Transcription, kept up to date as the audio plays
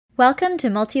Welcome to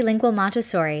Multilingual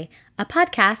Montessori, a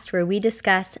podcast where we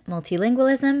discuss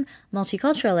multilingualism,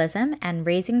 multiculturalism, and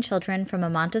raising children from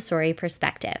a Montessori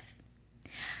perspective.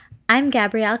 I'm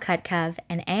Gabrielle Kutkov,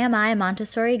 an AMI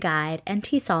Montessori guide and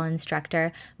TESOL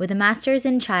instructor with a master's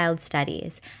in child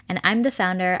studies, and I'm the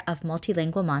founder of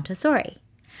Multilingual Montessori.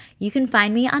 You can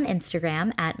find me on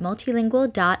Instagram at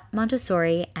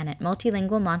multilingual.montessori and at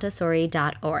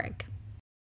multilingualmontessori.org.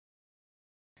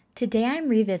 Today I'm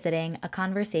revisiting a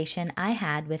conversation I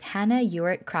had with Hannah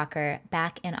Ewert-Krocker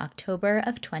back in October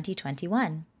of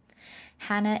 2021.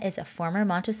 Hannah is a former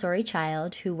Montessori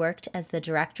child who worked as the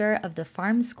director of the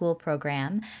Farm School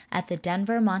program at the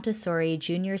Denver Montessori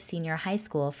Junior-Senior High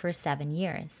School for 7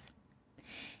 years.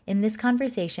 In this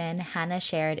conversation, Hannah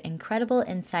shared incredible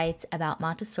insights about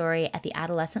Montessori at the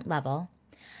adolescent level,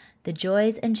 the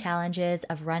joys and challenges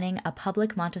of running a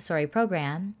public Montessori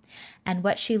program, and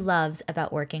what she loves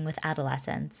about working with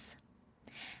adolescents.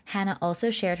 Hannah also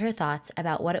shared her thoughts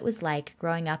about what it was like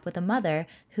growing up with a mother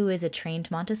who is a trained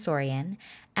Montessorian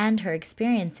and her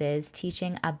experiences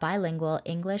teaching a bilingual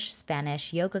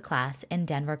English-Spanish yoga class in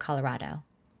Denver, Colorado.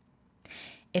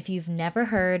 If you've never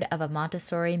heard of a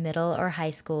Montessori middle or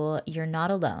high school, you're not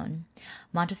alone.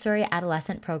 Montessori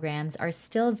adolescent programs are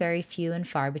still very few and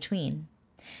far between.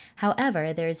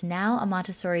 However, there is now a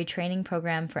Montessori training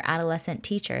program for adolescent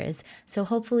teachers, so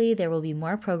hopefully there will be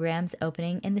more programs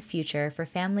opening in the future for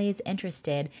families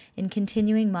interested in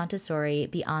continuing Montessori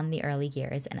beyond the early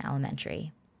years in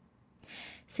elementary.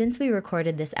 Since we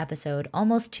recorded this episode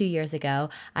almost 2 years ago,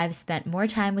 I've spent more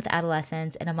time with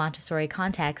adolescents in a Montessori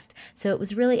context, so it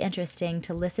was really interesting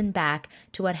to listen back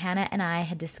to what Hannah and I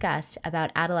had discussed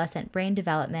about adolescent brain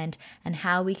development and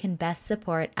how we can best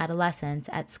support adolescents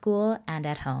at school and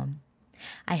at home.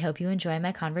 I hope you enjoy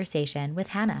my conversation with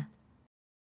Hannah.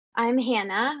 I'm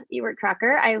Hannah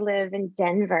Ewert-Krocker. I live in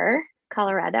Denver,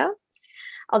 Colorado.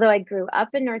 Although I grew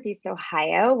up in Northeast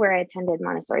Ohio, where I attended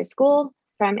Montessori school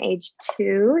from age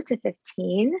 2 to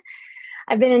 15.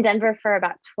 I've been in Denver for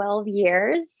about 12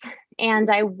 years, and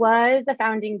I was a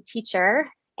founding teacher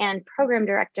and program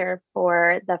director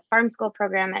for the Farm School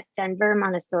program at Denver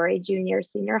Montessori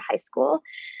Junior-Senior High School,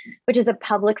 which is a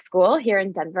public school here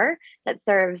in Denver that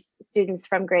serves students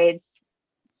from grades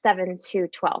 7 to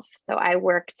 12. So I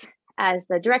worked as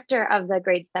the director of the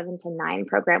grade 7 to 9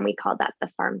 program. We called that the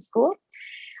Farm School.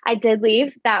 I did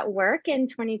leave that work in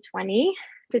 2020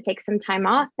 to take some time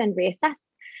off and reassess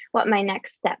what my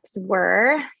next steps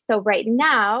were. So right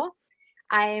now,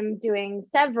 I'm doing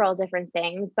several different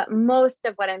things, but most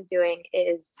of what I'm doing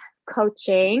is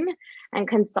coaching and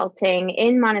consulting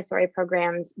in Montessori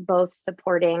programs, both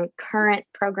supporting current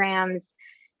programs,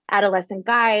 adolescent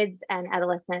guides, and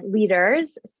adolescent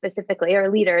leaders specifically,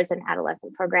 or leaders in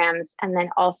adolescent programs, and then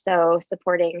also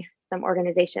supporting some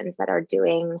organizations that are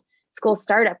doing school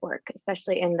startup work,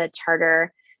 especially in the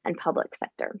charter and public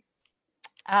sector.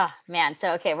 Oh man.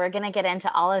 So, okay, we're going to get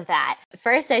into all of that.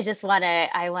 First, I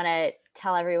want to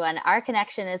tell everyone our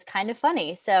connection is kind of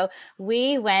funny. So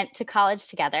we went to college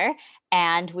together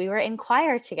and we were in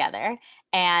choir together,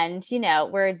 and, we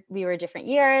were different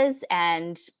years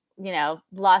and,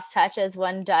 lost touch as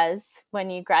one does when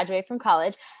you graduate from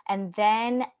college. And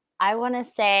then I want to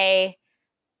say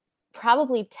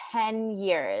probably 10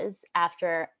 years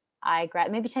after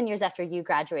maybe 10 years after you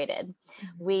graduated,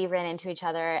 we ran into each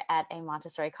other at a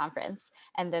Montessori conference.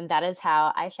 And then that is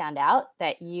how I found out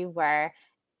that you were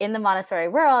in the Montessori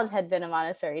world, had been a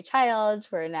Montessori child,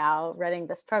 were now running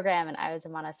this program, and I was a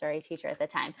Montessori teacher at the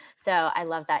time. So I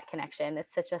love that connection.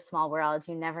 It's such a small world.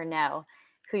 You never know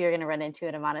who you're going to run into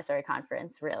at a Montessori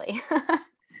conference, really.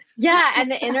 Yeah, and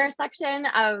the intersection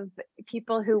of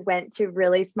people who went to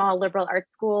really small liberal arts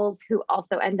schools who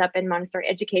also end up in Montessori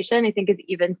education, I think is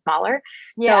even smaller.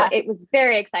 Yeah. So it was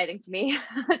very exciting to me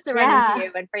to run into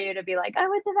you and for you to be like, I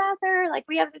went to Vassar, like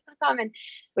we have this in common,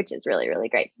 which is really, really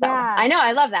great. So I know,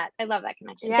 I love that. I love that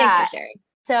connection. Yeah. Thanks for sharing.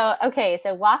 So, okay,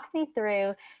 so walk me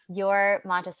through your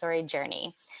Montessori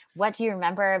journey. What do you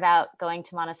remember about going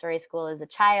to Montessori school as a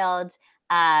child?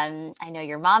 I know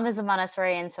your mom is a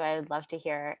Montessorian, so I would love to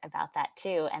hear about that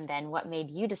too. And then what made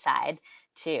you decide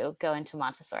to go into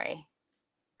Montessori?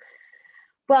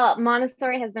 Well,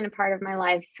 Montessori has been a part of my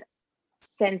life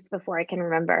since before I can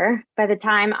remember. By the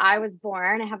time I was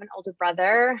born, I have an older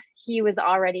brother. He was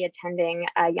already attending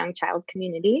a young child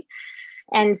community.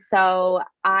 And so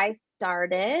I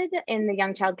started in the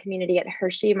young child community at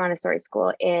Hershey Montessori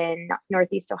School in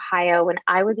Northeast Ohio when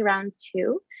I was around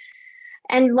 2.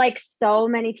 And like so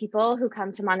many people who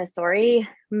come to Montessori,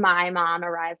 my mom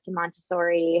arrived to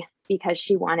Montessori because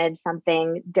she wanted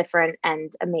something different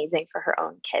and amazing for her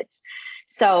own kids.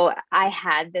 So I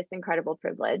had this incredible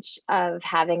privilege of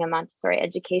having a Montessori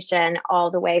education all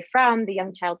the way from the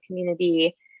young child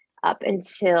community up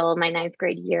until my ninth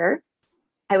grade year.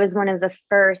 I was one of the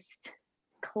first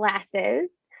classes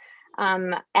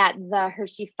at the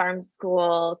Hershey Farm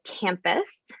School campus.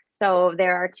 So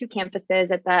there are two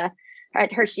campuses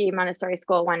at Hershey Montessori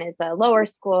School. One is a lower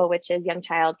school, which is young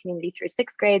child community through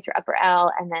sixth grade through upper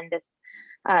L, and then this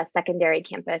secondary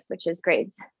campus, which is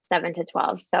grades 7 to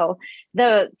 12. So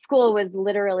the school was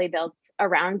literally built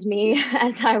around me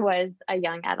as I was a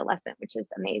young adolescent, which is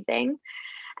amazing.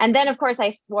 And then, of course, I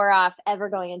swore off ever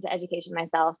going into education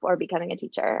myself or becoming a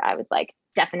teacher. I was like,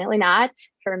 definitely not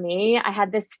for me. I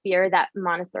had this fear that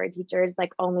Montessori teachers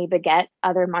like only beget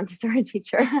other Montessori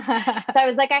teachers. So I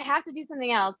was like, I have to do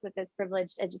something else with this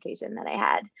privileged education that I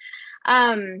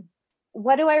had.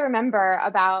 What do I remember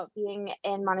about being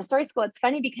in Montessori school? It's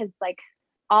funny because like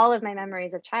all of my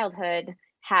memories of childhood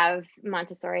have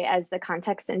Montessori as the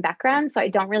context and background. So I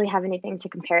don't really have anything to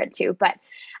compare it to, but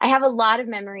I have a lot of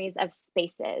memories of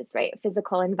spaces, right?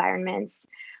 Physical environments,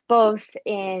 both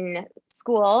in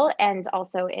school and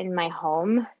also in my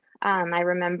home. I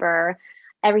remember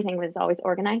everything was always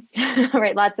organized,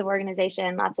 right? Lots of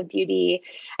organization, lots of beauty.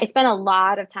 I spent a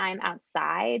lot of time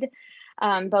outside,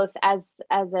 both as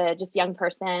a just young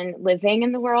person living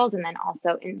in the world and then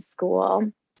also in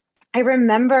school. I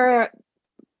remember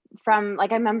I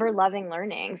remember loving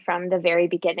learning from the very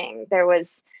beginning. There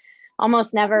was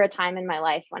almost never a time in my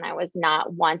life when I was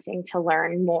not wanting to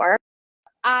learn more.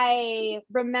 I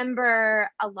remember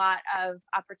a lot of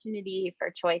opportunity for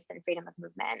choice and freedom of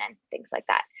movement and things like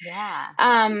that. Yeah.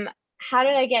 How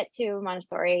did I get to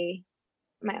Montessori?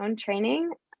 My own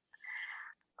training.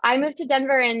 I moved to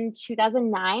Denver in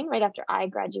 2009, right after I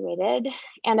graduated,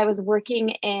 and I was working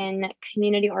in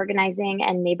community organizing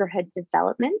and neighborhood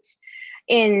development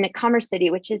in Commerce City,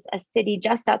 which is a city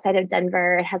just outside of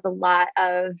Denver. It has a lot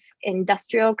of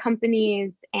industrial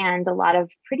companies and a lot of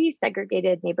pretty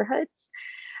segregated neighborhoods.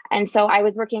 And so I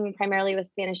was working primarily with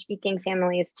Spanish speaking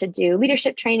families to do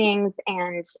leadership trainings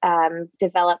and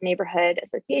develop neighborhood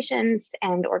associations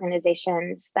and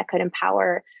organizations that could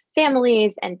empower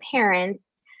families and parents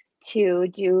to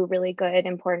do really good,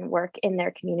 important work in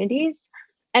their communities.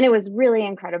 And it was really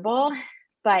incredible,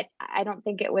 but I don't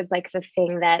think it was like the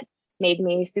thing that made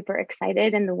me super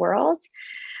excited in the world.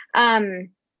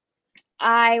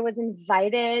 I was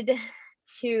invited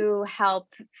to help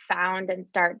found and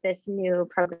start this new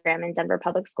program in Denver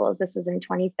Public Schools. This was in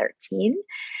 2013.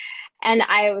 And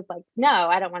I was like, no,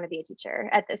 I don't want to be a teacher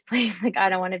at this place. Like, I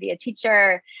don't want to be a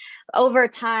teacher. Over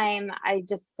time, I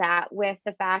just sat with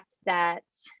the fact that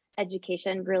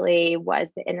education really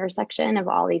was the intersection of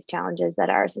all these challenges that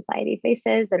our society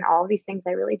faces and all these things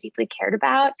I really deeply cared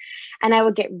about. And I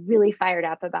would get really fired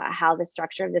up about how the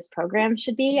structure of this program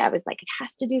should be. I was like, it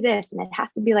has to do this and it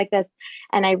has to be like this.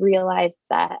 And I realized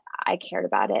that I cared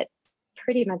about it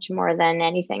pretty much more than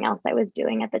anything else I was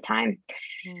doing at the time.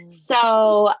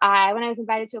 So when I was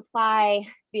invited to apply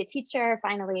to be a teacher,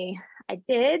 finally I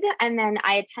did. And then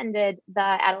I attended the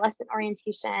adolescent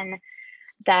orientation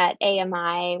that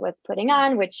AMI was putting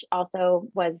on, which also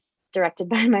was directed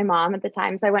by my mom at the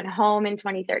time. So I went home in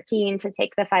 2013 to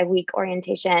take the 5-week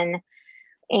orientation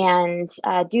and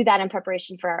do that in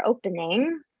preparation for our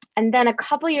opening. And then a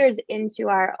couple years into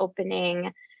our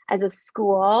opening as a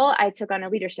school, I took on a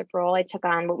leadership role. I took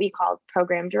on what we called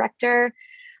program director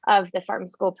of the farm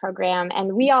school program.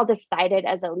 And we all decided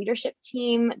as a leadership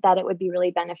team that it would be really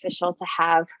beneficial to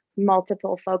have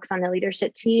multiple folks on the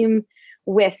leadership team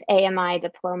with AMI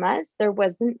diplomas. There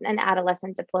wasn't an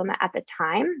adolescent diploma at the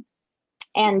time.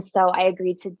 And so I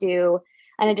agreed to do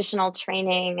an additional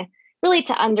training really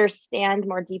to understand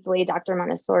more deeply Dr.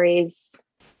 Montessori's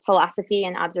philosophy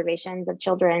and observations of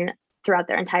children throughout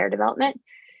their entire development.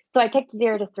 So I picked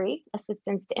 0 to 3,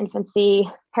 assistance to infancy,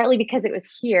 partly because it was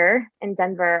here in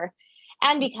Denver,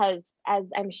 and because, as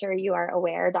I'm sure you are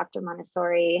aware, Dr.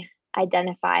 Montessori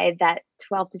identified that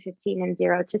 12 to 15 and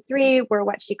 0 to 3 were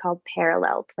what she called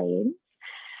parallel planes.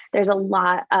 There's a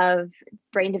lot of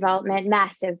brain development,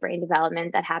 massive brain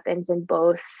development that happens in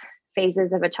both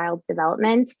phases of a child's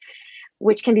development,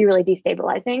 which can be really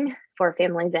destabilizing for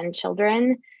families and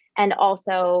children, and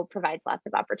also provides lots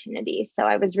of opportunities. So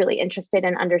I was really interested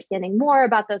in understanding more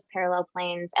about those parallel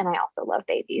planes. And I also love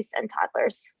babies and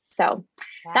toddlers. So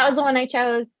that was the one I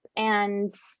chose. And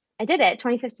I did it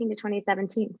 2015 to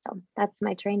 2017. So that's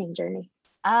my training journey.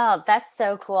 Oh, that's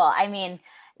so cool. I mean,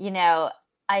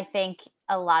 I think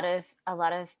a lot of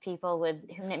people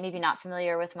who maybe not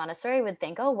familiar with Montessori would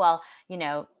think, oh, well,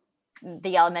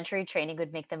 the elementary training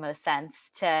would make the most sense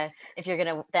to if you're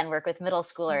going to then work with middle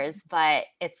schoolers. But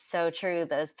it's so true,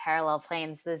 those parallel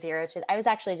planes, the 0 to, I was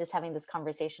actually just having this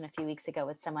conversation a few weeks ago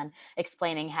with someone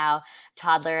explaining how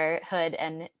toddlerhood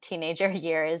and teenager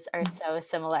years are so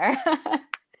similar.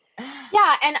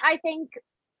 Yeah, and I think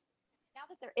now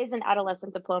that there is an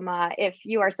adolescent diploma, if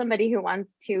you are somebody who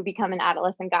wants to become an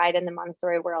adolescent guide in the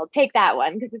Montessori world, take that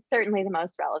one because it's certainly the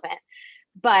most relevant.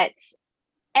 But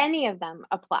any of them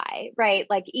apply, right?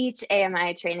 Like each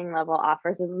AMI training level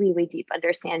offers a really deep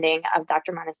understanding of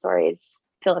Dr. Montessori's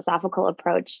philosophical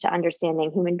approach to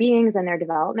understanding human beings and their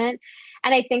development.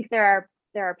 And I think there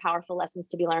are powerful lessons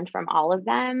to be learned from all of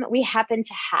them. We happen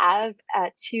to have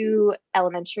 2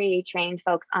 elementary trained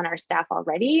folks on our staff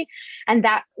already, and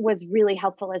that was really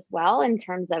helpful as well in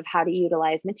terms of how to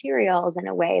utilize materials in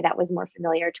a way that was more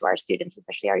familiar to our students,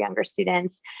 especially our younger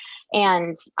students.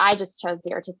 And I just chose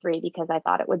 0 to 3 because I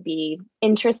thought it would be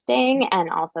interesting and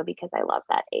also because I love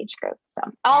that age group.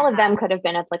 So all of them could have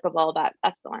been applicable, but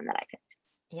that's the one that I picked.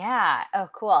 Yeah. Oh,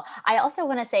 cool. I also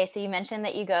want to say, so you mentioned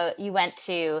that you went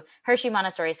to Hershey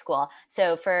Montessori School.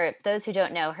 So for those who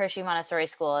don't know, Hershey Montessori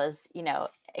School is,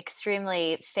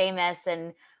 extremely famous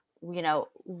and,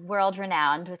 world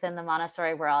renowned within the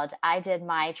Montessori world. I did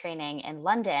my training in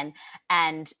London,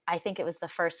 and I think it was the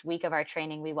first week of our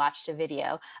training, we watched a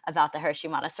video about the Hershey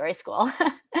Montessori School.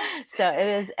 So it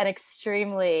is an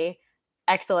extremely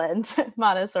excellent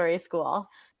Montessori school.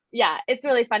 Yeah, it's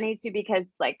really funny too, because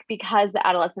the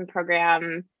adolescent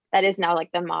program that is now like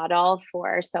the model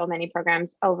for so many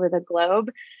programs over the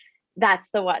globe, that's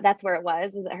where it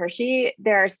was at Hershey.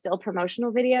 There are still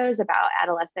promotional videos about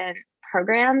adolescent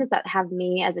programs that have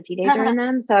me as a teenager in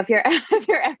them. So if you're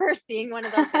ever seeing one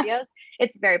of those videos,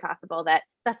 it's very possible that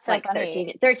that's so like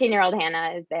funny. 13-year-old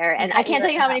Hannah is there. And I can't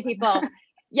tell you how many people,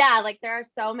 yeah, like there are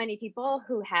so many people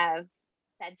who have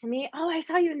said to me, "Oh, I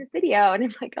saw you in this video." And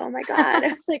I'm like, "Oh my God."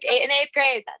 It's like in 8th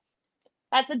grade.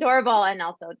 That's adorable. And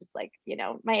also just like,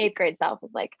 my 8th grade self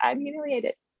was like, I'm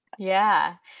humiliated.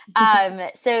 Yeah.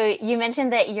 So you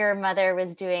mentioned that your mother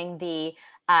was doing the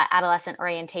adolescent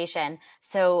orientation.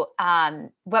 So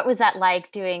what was that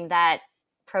like doing that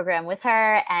program with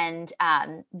her? And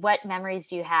what memories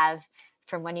do you have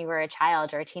from when you were a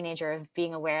child or a teenager of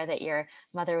being aware that your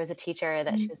mother was a teacher,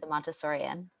 that she was a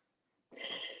Montessorian?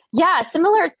 Yeah,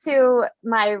 similar to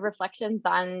my reflections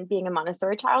on being a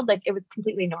Montessori child, like it was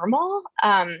completely normal.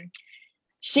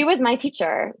 She was my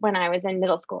teacher when I was in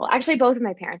middle school. Actually, both of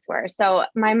my parents were. So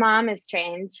my mom is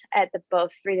trained at the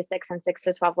both 3 to 6 and 6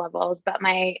 to 12 levels, but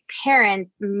my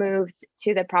parents moved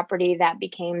to the property that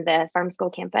became the farm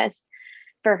school campus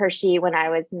for Hershey when I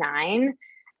was 9.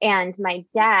 And my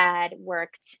dad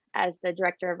worked as the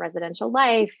director of residential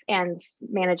life and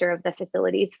manager of the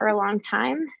facilities for a long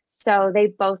time. So they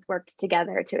both worked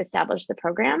together to establish the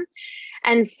program.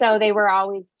 And so they were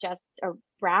always just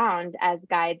around as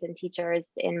guides and teachers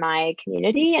in my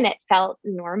community. And it felt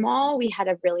normal. We had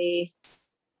a really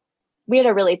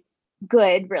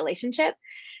good relationship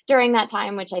during that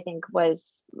time, which I think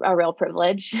was a real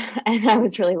privilege. And I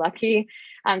was really lucky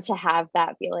to have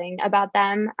that feeling about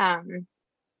them.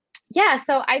 Yeah,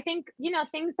 so I think,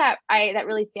 things that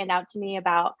really stand out to me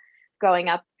about growing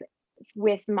up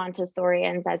with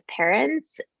Montessorians as parents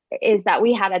is that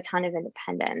we had a ton of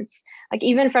independence. Like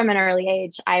even from an early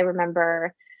age, I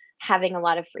remember having a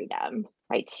lot of freedom,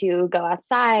 right, to go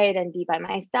outside and be by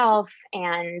myself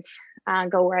and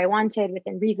go where I wanted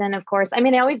within reason, of course. I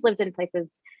mean, I always lived in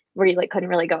places where you couldn't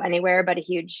really go anywhere but a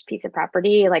huge piece of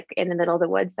property like in the middle of the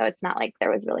woods. So it's not like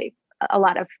there was really a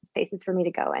lot of spaces for me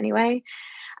to go anyway.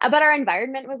 But our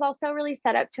environment was also really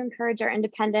set up to encourage our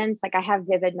independence. Like I have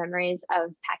vivid memories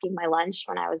of packing my lunch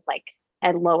when I was like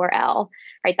at lower L,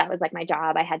 right? That was like my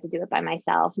job. I had to do it by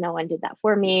myself. No one did that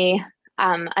for me.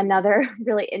 Another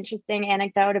really interesting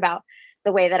anecdote about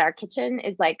the way that our kitchen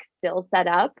is like still set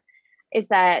up is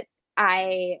that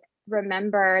I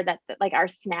remember that like our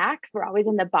snacks were always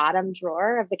in the bottom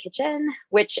drawer of the kitchen,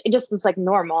 which it just was like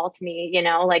normal to me,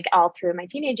 like all through my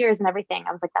teenage years and everything.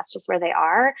 I was like, that's just where they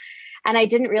are. And I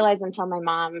didn't realize until my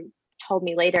mom told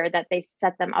me later that they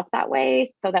set them up that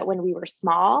way so that when we were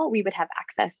small, we would have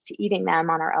access to eating them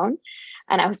on our own.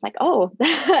 And I was like, oh,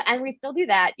 and we still do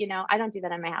that. I don't do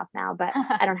that in my house now, but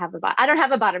I don't have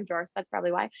a bottom drawer. So that's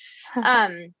probably why.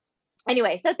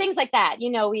 Anyway, so things like that,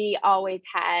 we always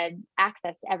had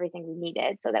access to everything we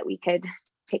needed so that we could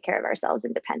take care of ourselves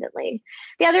independently.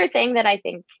 The other thing that I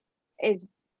think is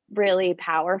really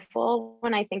powerful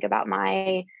when I think about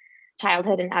my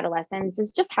childhood and adolescence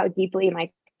is just how deeply my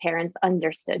parents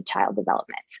understood child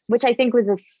development, which I think was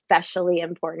especially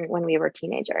important when we were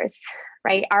teenagers,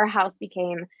 right? Our house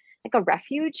became like a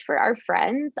refuge for our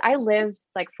friends. I lived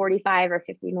like 45 or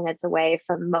 50 minutes away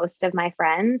from most of my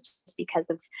friends just because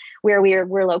of where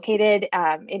we're located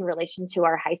in relation to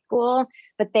our high school.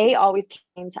 But they always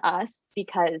came to us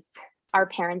because our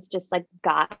parents just like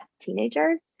got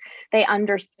teenagers. They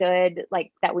understood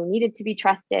like that we needed to be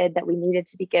trusted, that we needed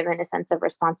to be given a sense of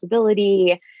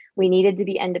responsibility. We needed to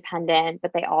be independent,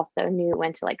 but they also knew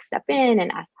when to like step in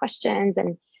and ask questions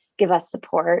and give us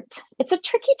support. It's a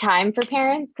tricky time for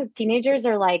parents because teenagers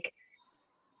are like,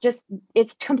 just,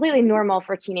 it's completely normal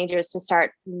for teenagers to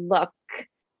start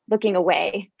looking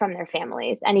away from their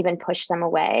families and even push them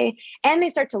away. And they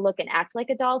start to look and act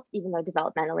like adults, even though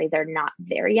developmentally they're not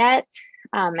there yet.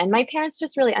 And my parents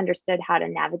just really understood how to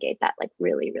navigate that like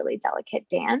really, really delicate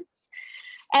dance.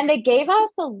 And they gave us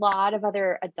a lot of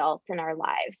other adults in our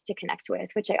lives to connect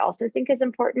with, which I also think is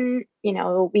important. You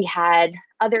know, we had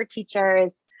other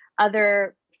teachers,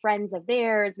 other friends of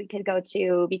theirs we could go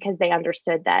to because they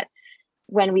understood that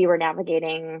when we were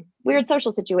navigating weird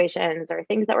social situations or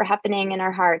things that were happening in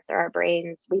our hearts or our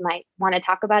brains, we might want to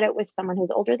talk about it with someone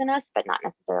who's older than us, but not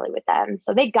necessarily with them.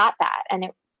 So they got that. And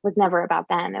it was never about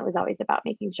them. It was always about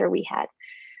making sure we had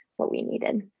what we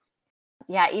needed.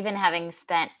 Yeah, even having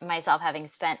spent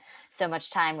so much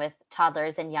time with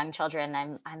toddlers and young children,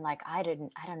 I'm like, I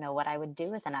don't know what I would do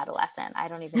with an adolescent. I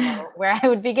don't even know where I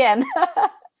would begin.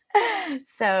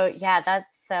 So yeah,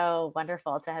 that's so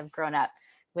wonderful to have grown up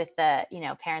with the,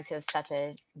 parents who have such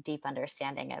a deep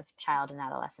understanding of child and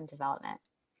adolescent development.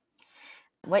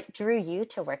 What drew you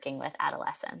to working with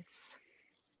adolescents?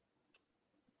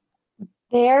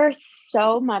 They're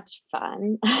so much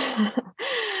fun.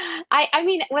 I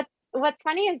mean, what's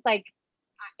funny is like,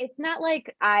 it's not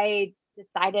like I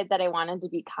decided that I wanted to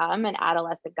become an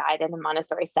adolescent guide in a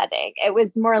Montessori setting. It was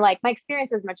more like my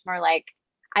experience was much more like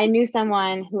I knew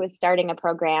someone who was starting a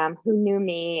program who knew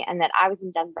me and that I was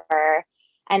in Denver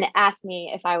and asked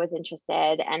me if I was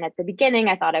interested. And at the beginning,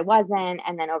 I thought I wasn't.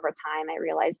 And then over time, I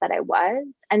realized that I was.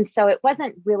 And so it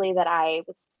wasn't really that I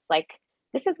was like,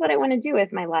 this is what I want to do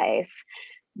with my life.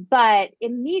 But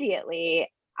immediately,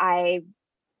 I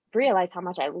realized how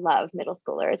much I love middle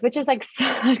schoolers, which is like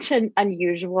such an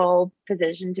unusual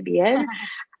position to be in.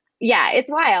 Yeah,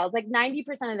 it's wild. Like 90%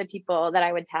 of the people that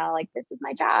I would tell, like, this is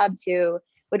my job to,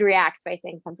 would react by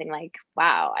saying something like,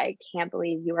 wow, I can't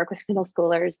believe you work with middle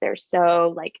schoolers. They're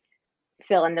so like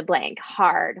fill in the blank,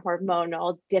 hard,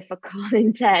 hormonal, difficult,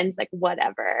 intense, like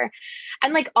whatever.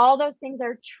 And like all those things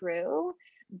are true.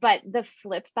 But the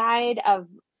flip side of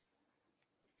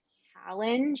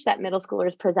challenge that middle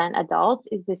schoolers present adults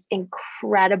is this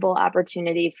incredible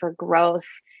opportunity for growth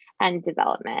and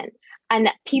development. And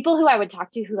people who I would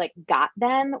talk to who like got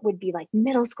them would be like,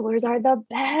 middle schoolers are the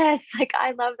best. Like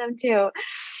I love them too.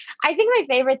 I think my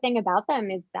favorite thing about them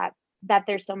is that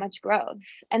there's so much growth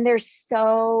and they're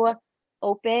so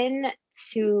open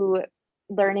to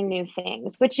learning new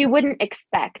things, which you wouldn't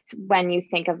expect when you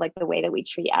think of like the way that we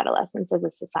treat adolescents as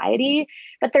a society.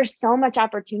 But there's so much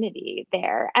opportunity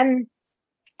there. And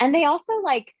they also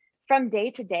like from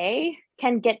day to day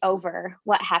can get over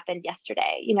what happened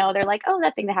yesterday. You know, they're like, oh,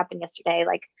 that thing that happened yesterday,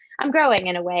 like I'm growing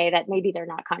in a way that maybe they're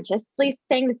not consciously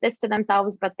saying this to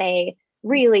themselves, but they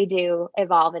really do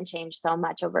evolve and change so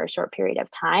much over a short period of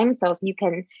time. So if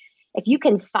you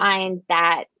can find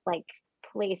that like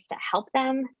place to help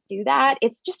them do that,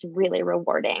 it's just really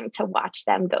rewarding to watch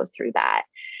them go through that.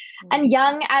 And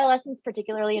young adolescents,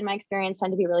 particularly in my experience,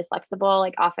 tend to be really flexible.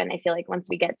 Like often I feel like once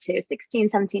we get to 16,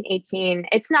 17, 18,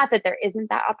 it's not that there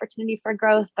isn't that opportunity for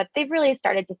growth, but they've really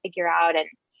started to figure out and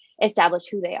establish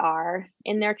who they are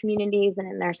in their communities and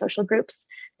in their social groups.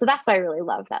 So that's why I really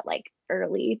love that like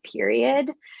early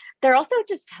period. They're also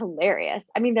just hilarious.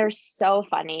 I mean, they're so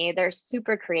funny. They're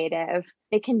super creative.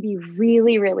 They can be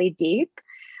really, really deep.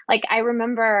 Like I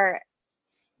remember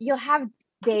you'll have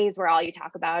days where all you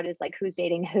talk about is like who's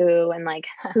dating who and like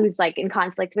who's like in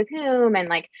conflict with whom and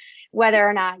like whether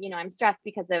or not, I'm stressed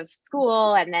because of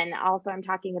school. And then also I'm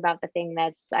talking about the thing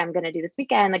I'm going to do this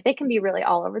weekend. Like they can be really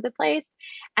all over the place.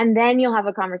 And then you'll have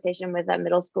a conversation with a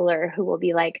middle schooler who will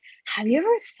be like, have you ever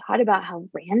thought about how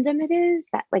random it is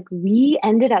that like we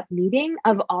ended up meeting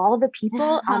of all the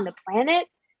people on the planet?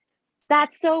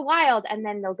 That's so wild. And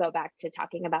then they'll go back to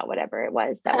talking about whatever it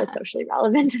was that was socially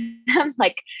relevant to them.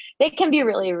 Like they can be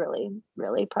really, really,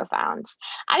 really profound.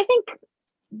 I think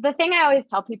the thing I always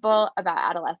tell people about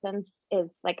adolescents is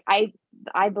like,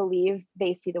 I believe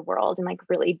they see the world in like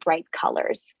really bright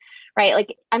colors, right?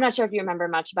 Like, I'm not sure if you remember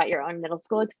much about your own middle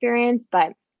school experience,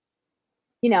 but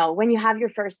when you have your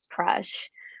first crush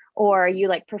or you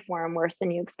like perform worse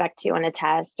than you expect to on a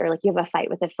test, or like you have a fight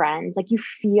with a friend, like you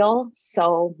feel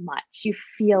so much, you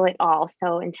feel it all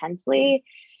so intensely.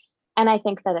 And I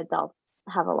think that adults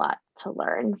have a lot to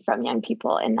learn from young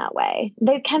people in that way.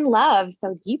 They can love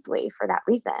so deeply for that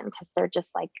reason, because they're just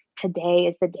like, today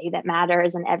is the day that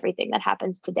matters, and everything that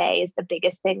happens today is the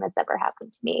biggest thing that's ever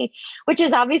happened to me, which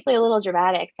is obviously a little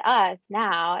dramatic to us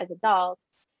now as adults.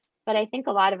 But I think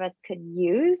a lot of us could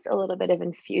use a little bit of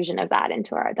infusion of that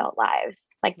into our adult lives,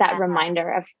 like that reminder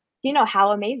of,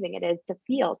 how amazing it is to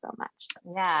feel so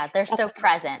much. Yeah, they're so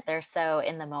present. They're so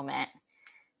in the moment.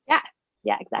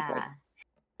 Yeah, exactly. Yeah.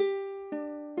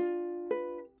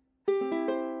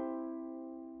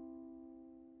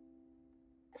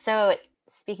 So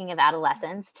speaking of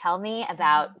adolescence, tell me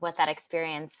about what that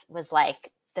experience was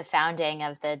like, the founding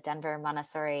of the Denver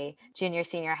Montessori Junior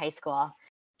Senior High School.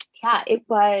 Yeah, it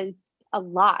was a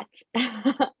lot.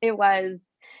 It was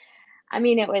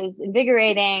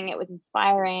invigorating. It was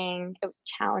inspiring. It was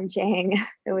challenging.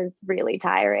 It was really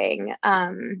tiring.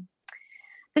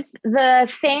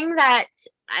 The thing that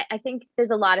I think there's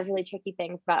a lot of really tricky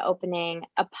things about opening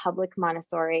a public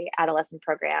Montessori adolescent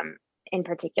program in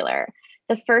particular.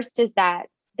 The first is that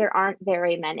there aren't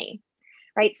very many,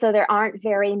 right? So there aren't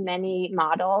very many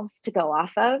models to go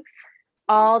off of.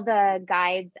 All the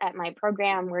guides at my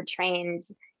program were trained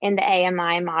in the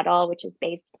AMI model, which is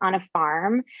based on a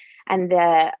farm. And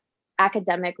the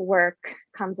academic work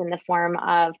comes in the form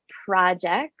of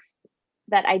projects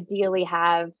that ideally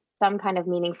have some kind of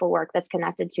meaningful work that's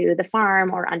connected to the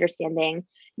farm or understanding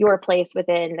your place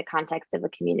within the context of a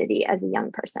community as a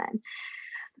young person.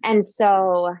 And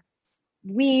so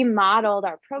we modeled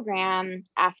our program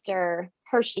after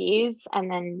Hershey's, and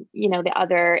then, the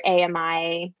other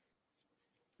AMI.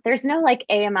 There's no like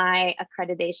AMI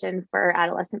accreditation for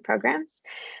adolescent programs,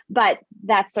 but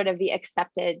that's sort of the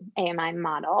accepted AMI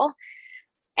model.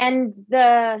 And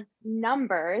the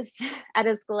numbers at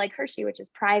a school like Hershey, which is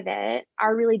private,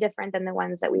 are really different than the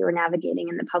ones that we were navigating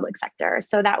in the public sector.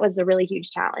 So that was a really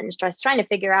huge challenge. I was trying to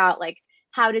figure out like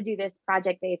how to do this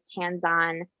project-based,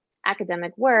 hands-on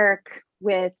academic work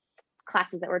with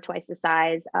classes that were twice the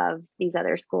size of these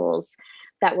other schools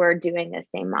that were doing the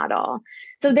same model.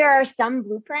 So there are some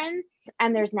blueprints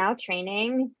and there's now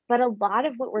training, but a lot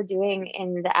of what we're doing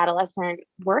in the adolescent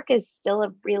work is still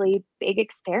a really big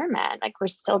experiment. Like we're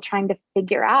still trying to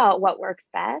figure out what works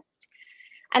best.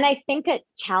 And I think it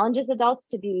challenges adults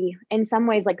to be in some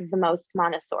ways like the most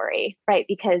Montessori, right?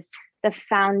 Because the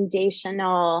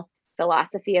foundational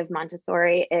philosophy of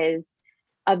Montessori is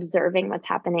observing what's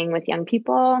happening with young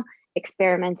people,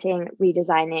 experimenting,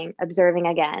 redesigning, observing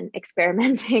again,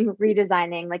 experimenting,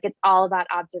 redesigning. Like it's all about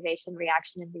observation,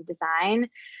 reaction, and redesign.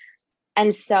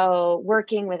 And so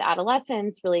working with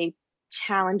adolescents really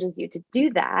challenges you to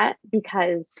do that,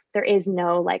 because there is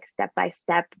no like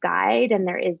step-by-step guide, and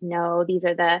there is no, these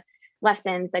are the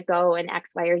lessons that go in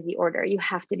X, Y, or Z order. You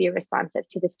have to be responsive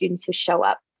to the students who show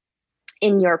up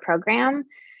in your program.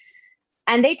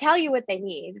 And they tell you what they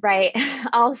need, right?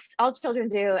 All children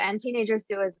do, and teenagers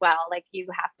do as well. Like you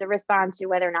have to respond to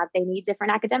whether or not they need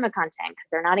different academic content because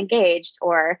they're not engaged,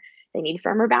 or they need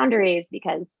firmer boundaries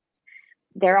because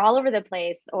they're all over the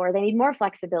place, or they need more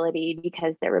flexibility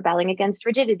because they're rebelling against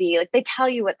rigidity. Like they tell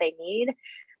you what they need,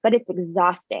 but it's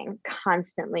exhausting,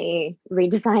 constantly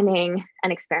redesigning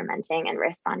and experimenting and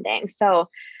responding. So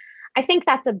I think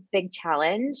that's a big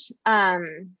challenge.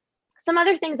 Some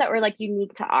other things that were like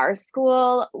unique to our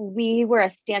school, we were a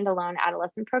standalone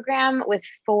adolescent program with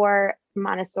 4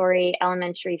 Montessori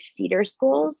elementary feeder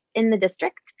schools in the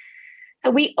district.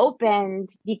 So we opened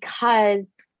because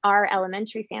our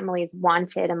elementary families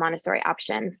wanted a Montessori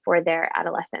option for their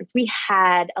adolescents. We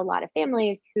had a lot of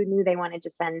families who knew they wanted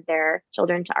to send their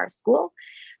children to our school,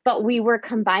 but we were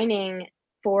combining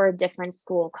 4 different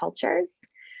school cultures,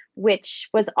 which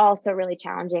was also really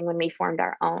challenging when we formed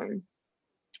our own.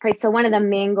 Right. So one of the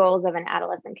main goals of an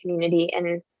adolescent community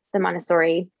in the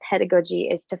Montessori pedagogy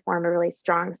is to form a really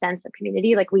strong sense of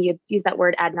community. Like we use that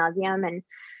word ad nauseum, and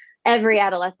every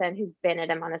adolescent who's been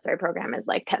at a Montessori program is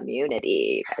like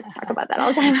community. You guys talk about that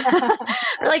all the time.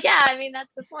 We're like, yeah, I mean, that's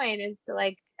the point, is to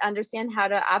like understand how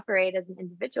to operate as an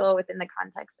individual within the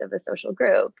context of a social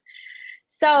group.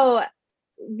 So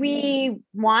we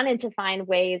wanted to find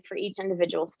ways for each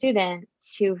individual student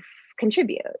to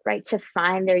contribute, right? To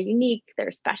find their unique,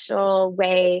 their special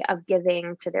way of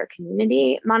giving to their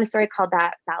community. Montessori called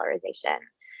that valorization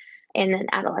in an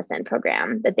adolescent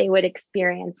program, that they would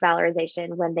experience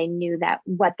valorization when they knew that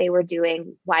what they were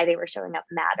doing, why they were showing up,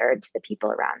 mattered to the people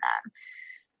around them.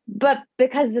 But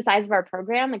because the size of our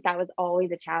program, like that was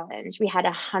always a challenge. We had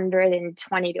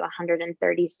 120 to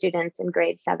 130 students in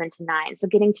grades 7 to 9. So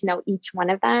getting to know each one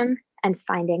of them and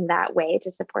finding that way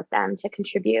to support them to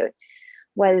contribute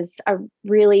was a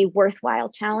really worthwhile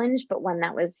challenge, but one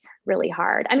that was really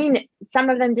hard. I mean, some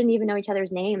of them didn't even know each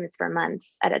other's names for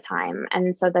months at a time.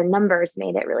 And so the numbers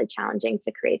made it really challenging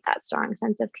to create that strong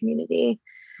sense of community.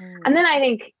 And then I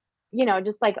think,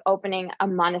 just like opening a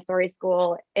Montessori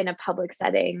school in a public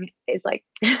setting is like,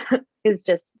 is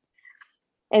just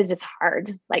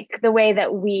hard. Like the way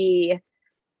that we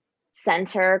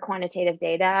center quantitative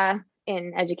data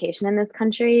in education in this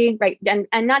country, right?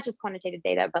 And not just quantitative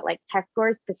data, but like test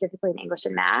scores, specifically in English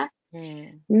and math,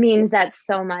 means that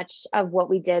so much of what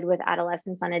we did with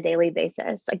adolescents on a daily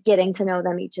basis, like getting to know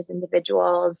them each as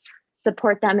individuals,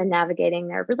 support them in navigating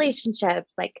their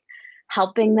relationships, like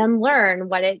helping them learn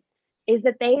what it is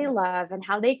that they love and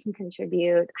how they can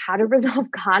contribute, how to resolve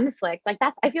conflict. Like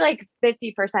I feel like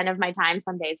 50% of my time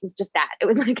some days was just that. It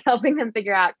was like helping them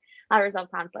figure out how to resolve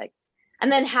conflict.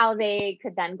 And then how they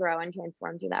could then grow and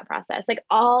transform through that process. Like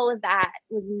all of that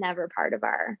was never part of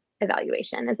our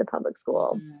evaluation as a public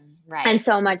school. Right. And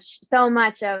so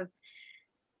much of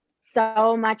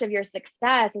your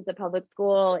success as a public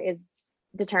school is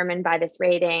determined by this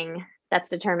rating that's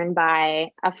determined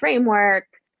by a framework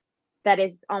that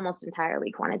is almost entirely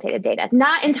quantitative data.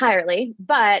 Not entirely,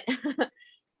 but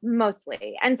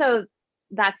mostly. And so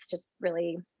that's just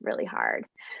really, really hard.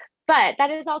 But that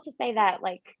is all to say that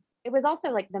like it was also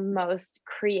like the most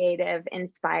creative,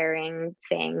 inspiring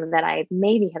thing that I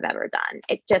maybe have ever done.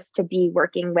 It just to be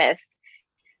working with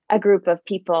a group of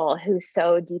people who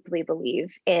so deeply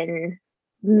believe in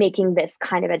making this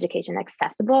kind of education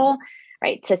accessible,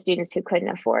 right? To students who couldn't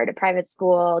afford a private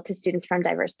school, to students from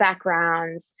diverse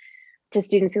backgrounds, to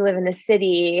students who live in the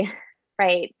city,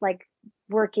 right? Like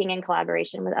working in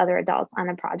collaboration with other adults on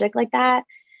a project like that,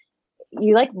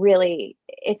 you like really,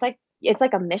 it's like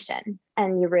a mission.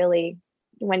 And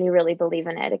when you really believe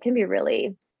in it, it can be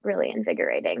really, really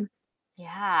invigorating.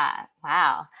 Yeah.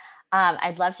 Wow.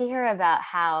 I'd love to hear about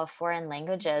how foreign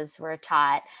languages were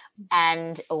taught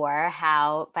or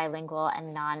how bilingual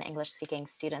and non-English speaking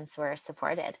students were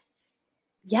supported.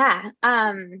 Yeah.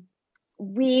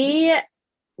 We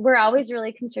were always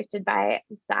really constricted by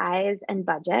size and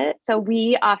budget. So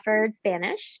we offered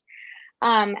Spanish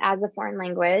as a foreign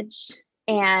language.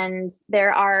 And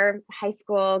there are high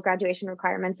school graduation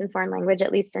requirements in foreign language,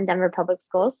 at least in Denver public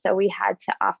schools. So we had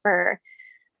to offer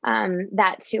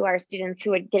that to our students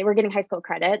who were getting high school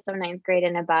credit, so ninth grade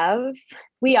and above.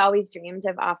 We always dreamed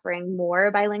of offering more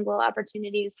bilingual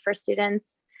opportunities for students,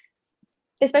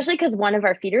 especially because one of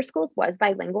our feeder schools was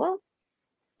bilingual,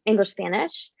 English,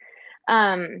 Spanish.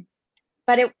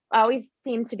 But it always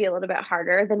seemed to be a little bit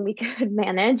harder than we could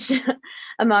manage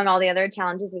among all the other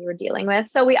challenges we were dealing with.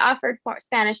 So we offered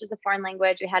Spanish as a foreign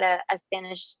language. We had a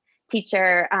Spanish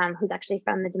teacher who's actually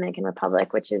from the Dominican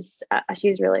Republic, which is,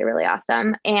 she's really, really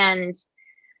awesome. And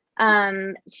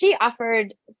she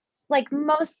offered like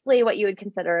mostly what you would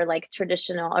consider like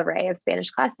traditional array of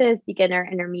Spanish classes, beginner,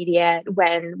 intermediate,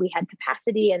 when we had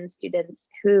capacity and students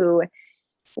who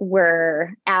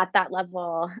were at that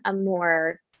level, a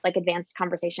more like advanced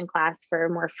conversation class for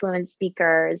more fluent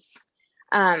speakers.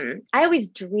 I always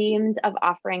dreamed of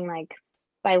offering like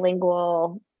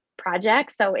bilingual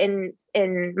projects. So in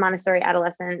Montessori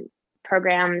adolescent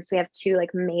programs, we have two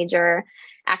like major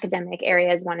academic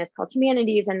areas. One is called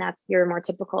humanities, and that's your more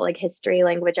typical like history,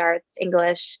 language arts,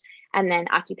 English, and then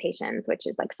occupations, which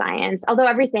is like science. Although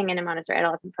everything in a Montessori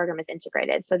adolescent program is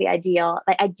integrated. So the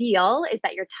ideal is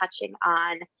that you're touching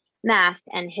on math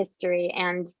and history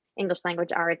and English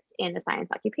language arts in a science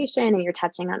occupation, and you're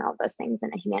touching on all those things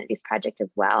in a humanities project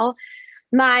as well.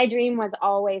 My dream was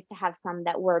always to have some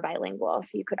that were bilingual,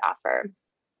 so you could offer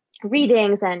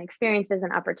readings and experiences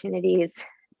and opportunities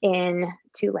in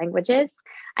two languages.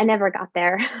 I never got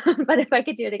there, but if I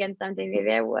could do it again someday,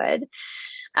 maybe I would.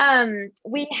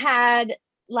 We had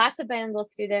lots of bilingual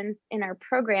students in our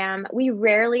program. We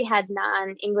rarely had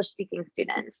non-English speaking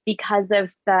students because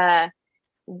of the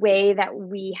way that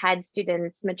we had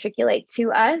students matriculate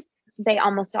to us. They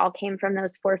almost all came from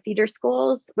those 4 feeder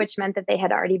schools, which meant that they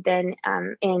had already been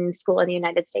in school in the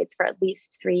United States for at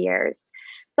least 3 years.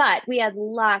 But we had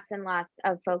lots and lots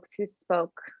of folks who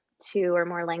spoke 2 or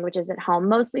more languages at home,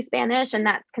 mostly Spanish. And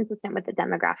that's consistent with the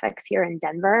demographics here in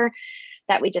Denver,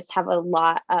 that we just have a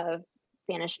lot of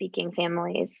Spanish speaking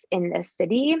families in this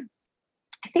city.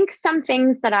 I think some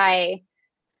things that I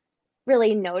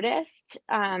really noticed,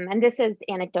 and this is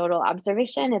anecdotal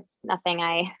observation, it's nothing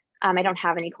I I don't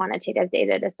have any quantitative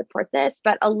data to support this,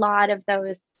 but a lot of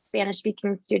those Spanish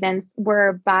speaking students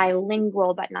were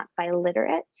bilingual, but not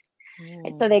biliterate.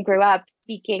 Right? So they grew up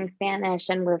speaking Spanish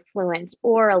and were fluent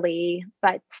orally,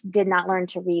 but did not learn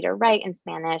to read or write in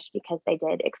Spanish because they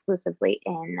did exclusively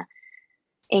in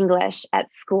English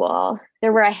at school.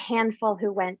 There were a handful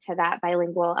who went to that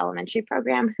bilingual elementary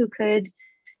program who could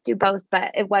do both,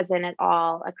 but it wasn't at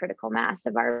all a critical mass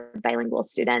of our bilingual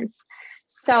students.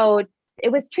 So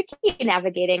it was tricky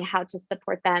navigating how to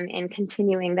support them in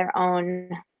continuing their own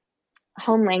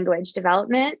home language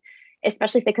development,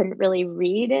 especially if they couldn't really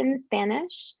read in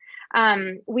Spanish.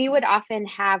 We would often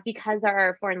have, because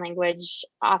our foreign language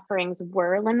offerings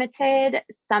were limited,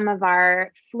 some of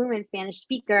our fluent Spanish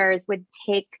speakers would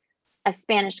take a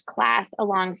Spanish class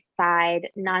alongside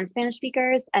non-Spanish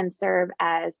speakers and serve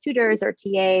as tutors or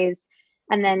TAs,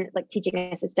 and then like teaching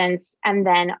assistants, and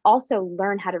then also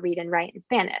learn how to read and write in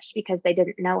Spanish because they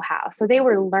didn't know how. So they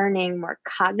were learning more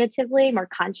cognitively, more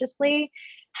consciously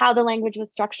how the language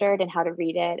was structured and how to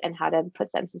read it and how to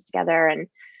put sentences together and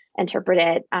interpret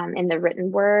it in the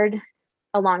written word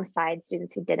alongside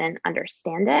students who didn't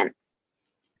understand it.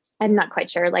 I'm not quite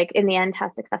sure, like in the end, how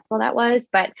successful that was,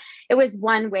 but it was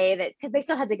one way that, because they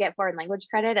still had to get foreign language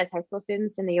credit as high school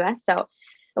students in the US. So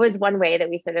it was one way that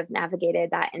we sort of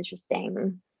navigated that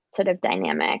interesting sort of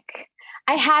dynamic.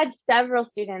 I had several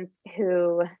students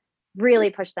who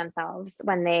really pushed themselves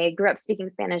when they grew up speaking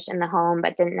Spanish in the home,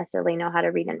 but didn't necessarily know how to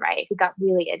read and write, who got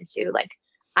really into like,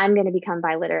 I'm going to become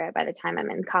biliterate by the time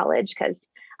I'm in college because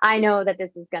I know that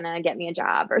this is going to get me a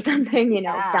job or something, you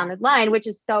know, down the line, which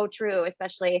is so true,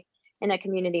 especially in a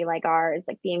community like ours.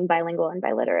 Like being bilingual and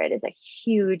biliterate is a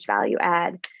huge value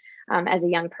add as a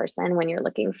young person when you're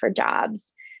looking for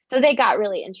jobs. So they got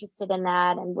really interested in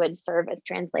that and would serve as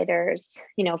translators,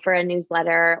 you know, for a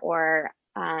newsletter or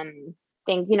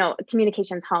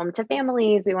communications home to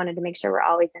families. We wanted to make sure we're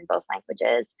always in both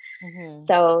languages.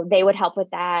 So they would help with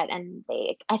that. And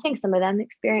I think some of them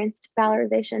experienced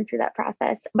valorization through that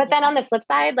process. But then on the flip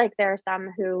side, like there are some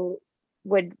who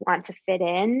would want to fit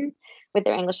in with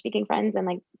their English speaking friends and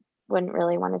like wouldn't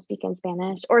really want to speak in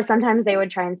Spanish. Or sometimes they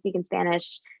would try and speak in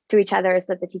Spanish to each other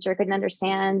so that the teacher couldn't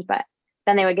understand, but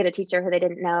then they would get a teacher who they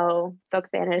didn't know spoke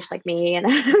Spanish like me and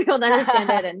people didn't understand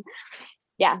it. And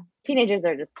yeah, teenagers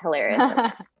are just hilarious.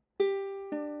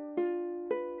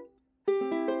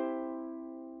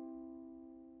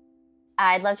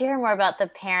 I'd love to hear more about the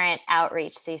parent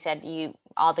outreach. So you said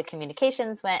all the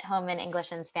communications went home in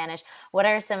English and Spanish. What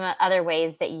are some other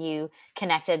ways that you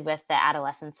connected with the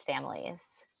adolescents' families?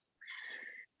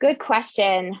 Good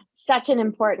question. Such an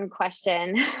important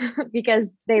question because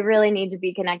they really need to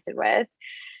be connected with.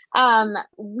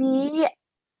 We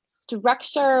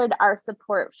structured our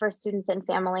support for students and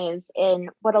families in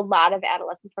what a lot of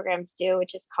adolescent programs do,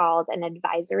 which is called an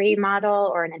advisory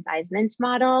model or an advisement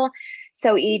model.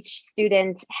 So each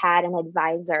student had an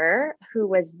advisor who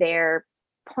was their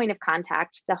point of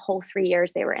contact the whole 3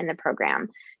 years they were in the program.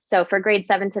 So for grade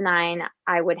 7 to 9,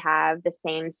 I would have the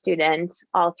same student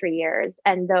all 3 years,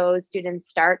 and those students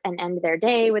start and end their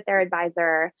day with their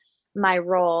advisor. My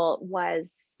role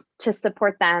was to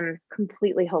support them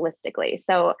completely holistically.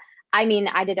 So, I mean,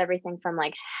 I did everything from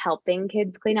like helping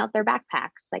kids clean out their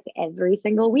backpacks like every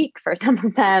single week for some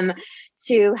of them,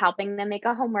 to helping them make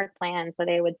a homework plan so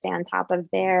they would stay on top of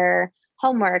their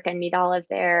homework and meet all of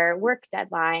their work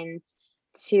deadlines,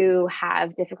 to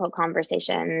have difficult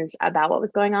conversations about what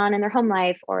was going on in their home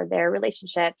life or their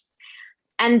relationships.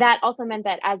 And that also meant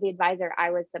that as the advisor,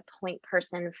 I was the point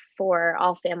person for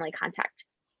all family contact.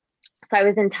 So I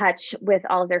was in touch with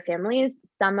all of their families,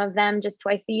 some of them just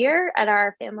twice a year at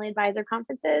our family advisor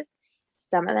conferences.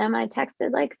 Some of them I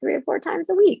texted like 3 or 4 times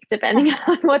a week, depending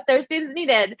on what their students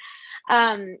needed.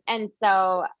 And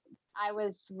so I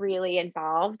was really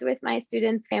involved with my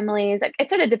students' families. It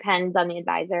sort of depends on the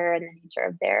advisor and the nature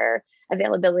of their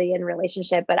availability and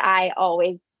relationship, but I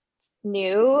always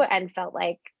knew and felt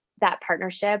like that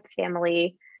partnership,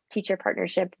 family teacher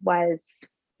partnership, was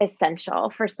essential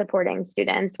for supporting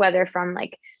students, whether from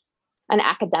like an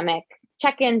academic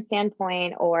check-in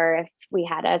standpoint, or if we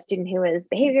had a student who was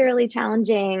behaviorally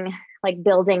challenging, like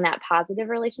building that positive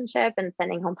relationship and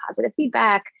sending home positive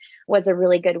feedback was a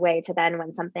really good way to then,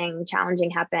 when something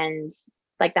challenging happens,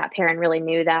 like that parent really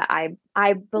knew that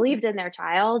I believed in their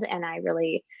child and I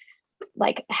really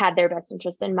like had their best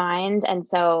interest in mind. And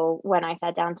so when I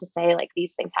sat down to say like,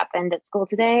 these things happened at school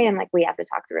today and like we have to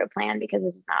talk through a plan because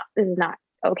this is not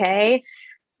okay,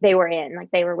 they were in,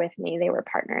 like they were with me, they were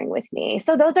partnering with me.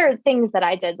 So those are things that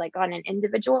I did like on an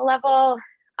individual level.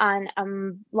 On a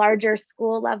larger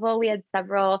school level, we had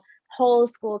several whole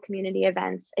school community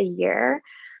events a year.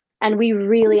 And we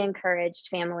really encouraged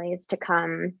families to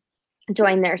come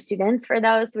join their students for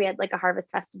those. So we had like a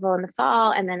harvest festival in the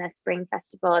fall and then a spring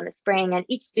festival in the spring. And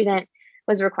each student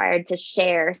was required to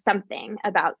share something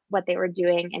about what they were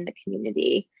doing in the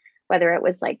community, whether it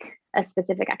was like a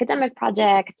specific academic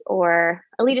project or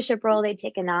a leadership role they'd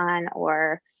taken on,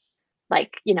 or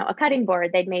like, a cutting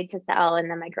board they'd made to sell in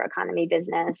the microeconomy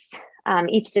business.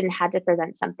 Each student had to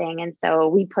present something. And so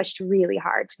we pushed really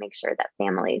hard to make sure that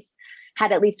families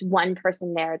had at least one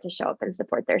person there to show up and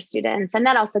support their students. And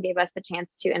that also gave us the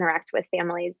chance to interact with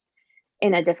families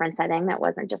in a different setting that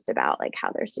wasn't just about like how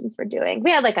their students were doing.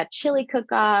 We had like a chili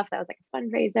cook-off that was like a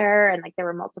fundraiser, and like there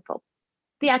were multiple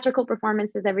theatrical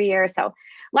performances every year. So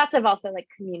lots of also like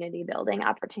community building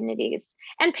opportunities.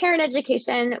 And parent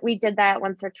education, we did that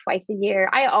once or twice a year.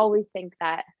 I always think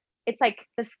that it's like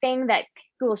the thing that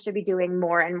schools should be doing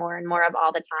more and more and more of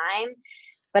all the time,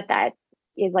 but that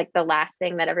is like the last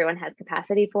thing that everyone has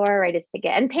capacity for, right? Is to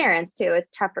get, and parents too,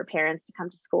 it's tough for parents to come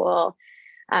to school,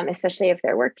 especially if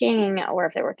they're working or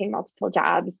if they're working multiple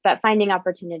jobs, but finding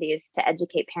opportunities to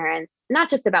educate parents, not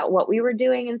just about what we were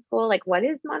doing in school, like what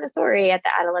is Montessori at the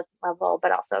adolescent level,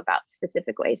 but also about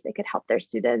specific ways they could help their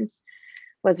students,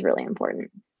 was really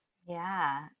important.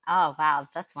 Yeah. Oh, wow.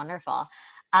 That's wonderful.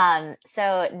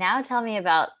 So now tell me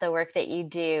about the work that you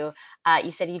do.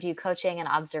 You said you do coaching and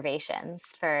observations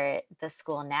for the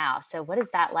school now. So what is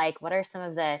that like? What are some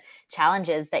of the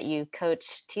challenges that you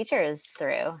coach teachers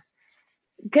through?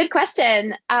 Good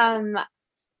question. In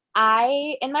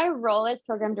my role as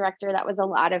program director, that was a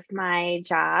lot of my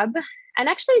job. And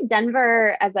actually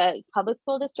Denver as a public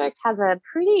school district has a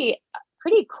pretty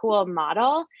cool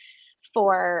model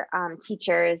for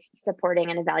teachers supporting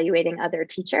and evaluating other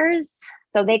teachers.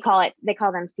 So they call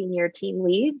them senior team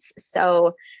leads.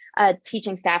 So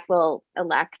teaching staff will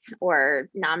elect or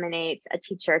nominate a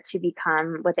teacher to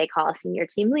become what they call a senior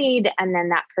team lead. And then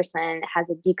that person has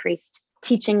a decreased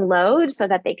teaching load so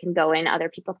that they can go in other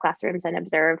people's classrooms and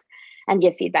observe and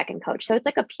give feedback and coach. So it's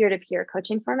like a peer-to-peer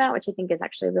coaching format, which I think is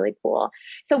actually really cool.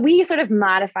 So we sort of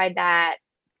modified that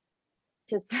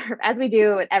to serve, as we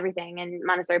do with everything in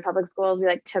Montessori public schools. We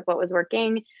like took what was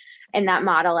working in that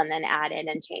model and then added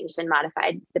and changed and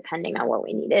modified depending on what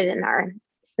we needed in our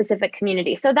specific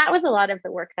community. So that was a lot of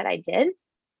the work that I did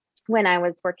when I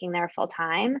was working there full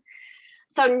time.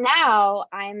 So now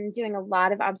I'm doing a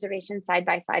lot of observations side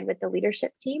by side with the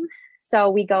leadership team. So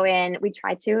we go in, we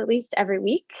try to at least every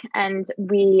week, and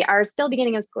we are still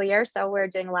beginning of school year. So we're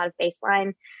doing a lot of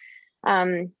baseline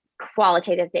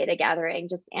qualitative data gathering,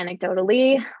 just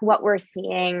anecdotally what we're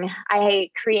seeing. I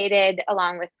created,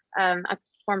 along with a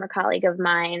former colleague of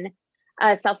mine,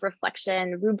 a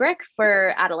self-reflection rubric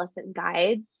for adolescent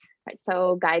guides. Right?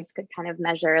 So guides could kind of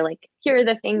measure like, here are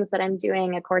the things that I'm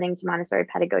doing according to Montessori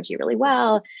pedagogy really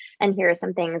well. And here are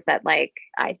some things that like,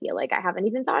 I feel like I haven't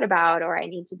even thought about, or I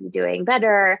need to be doing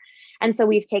better. And so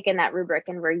we've taken that rubric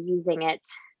and we're using it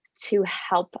to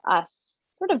help us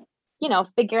sort of,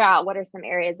 figure out what are some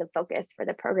areas of focus for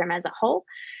the program as a whole.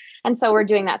 And so we're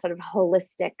doing that sort of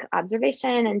holistic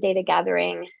observation and data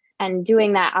gathering, and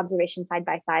doing that observation side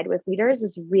by side with leaders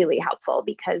is really helpful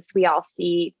because we all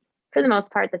see, for the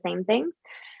most part, the same things.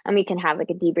 And we can have like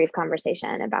a debrief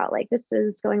conversation about like, this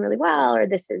is going really well, or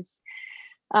this is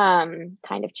kind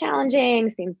of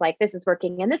challenging. Seems like this is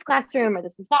working in this classroom, or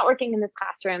this is not working in this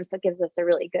classroom. So it gives us a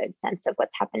really good sense of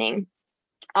what's happening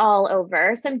all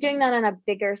over. So I'm doing that on a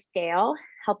bigger scale,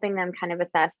 helping them kind of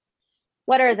assess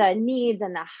what are the needs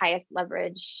and the highest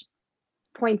leverage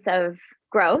points of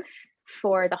growth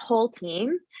for the whole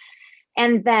team.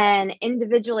 And then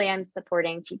individually, I'm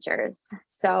supporting teachers.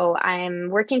 So I'm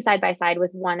working side by side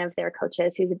with one of their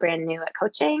coaches who's brand new at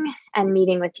coaching, and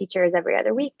meeting with teachers every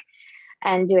other week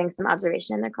and doing some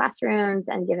observation in their classrooms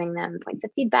and giving them points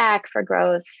of feedback for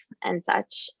growth and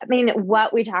such. I mean,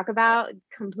 what we talk about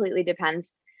completely depends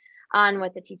on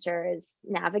what the teacher is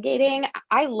navigating.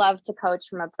 I love to coach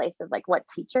from a place of like what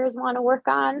teachers want to work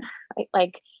on, right?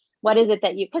 Like, what is it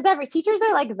that because every teachers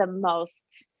are like the most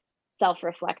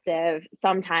self-reflective,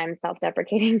 sometimes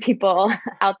self-deprecating people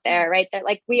out there, right? They're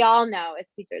like, we all know as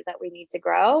teachers that we need to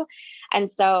grow.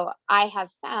 And so I have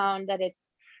found that it's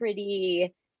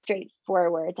pretty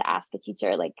straightforward to ask a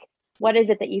teacher, like, what is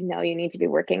it that you need to be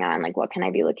working on? Like, what can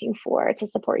I be looking for to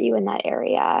support you in that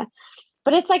area?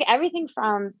 But it's like everything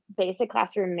from basic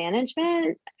classroom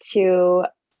management to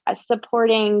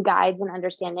supporting guides and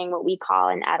understanding what we call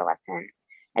in adolescent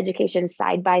education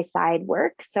side-by-side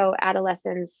work. So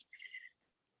adolescents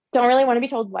don't really want to be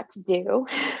told what to do,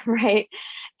 right?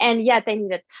 And yet they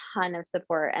need a ton of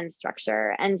support and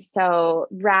structure. And so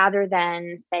rather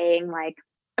than saying like,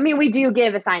 I mean, we do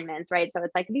give assignments, right? So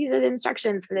it's like, these are the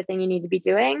instructions for the thing you need to be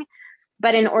doing.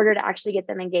 But in order to actually get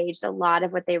them engaged, a lot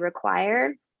of what they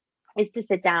require is to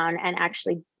sit down and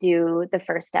actually do the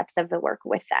first steps of the work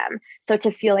with them. So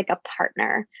to feel like a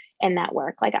partner in that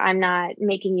work, like I'm not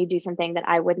making you do something that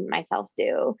I wouldn't myself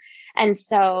do. And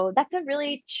so that's a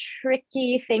really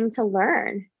tricky thing to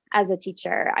learn as a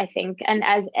teacher, I think, and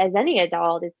as any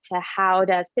adult, is to how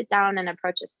to sit down and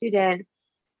approach a student,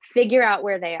 figure out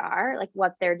where they are, like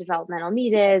what their developmental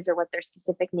need is or what their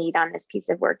specific need on this piece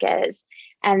of work is,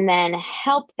 and then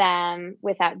help them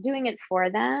without doing it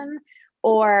for them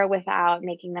or without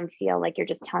making them feel like you're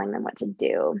just telling them what to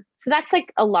do. So that's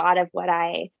like a lot of what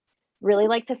I really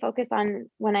like to focus on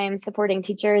when I'm supporting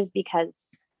teachers, because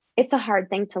it's a hard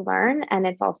thing to learn and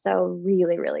it's also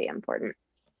really, really important.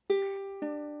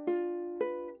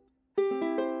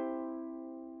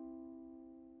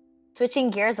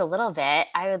 Switching gears a little bit,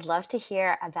 I would love to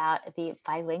hear about the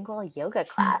bilingual yoga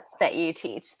class that you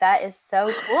teach. That is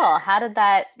so cool. How did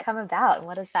that come about and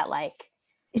what is that like?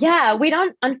 Yeah, we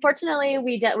don't, unfortunately,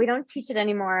 we don't teach it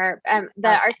anymore.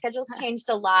 Our schedules changed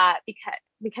a lot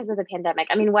because of the pandemic.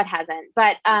 I mean, what hasn't?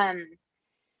 But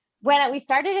when we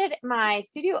started it, my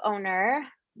studio owner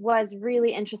was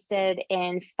really interested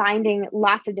in finding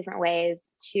lots of different ways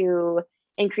to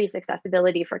increase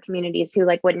accessibility for communities who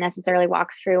like wouldn't necessarily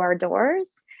walk through our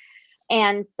doors.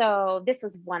 And so this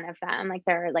was one of them. Like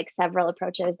there are like several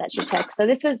approaches that she took. So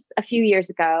this was a few years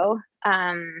ago.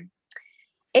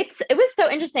 It was so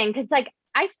interesting because like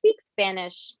I speak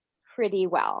Spanish pretty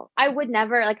well. I would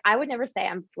never say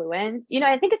I'm fluent. You know,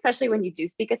 I think especially when you do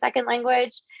speak a second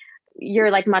language,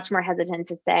 you're like much more hesitant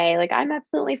to say like I'm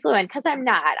absolutely fluent, because I'm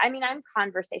not. I mean, I'm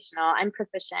conversational, I'm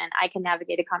proficient, I can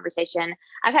navigate a conversation.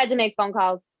 I've had to make phone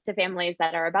calls to families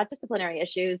that are about disciplinary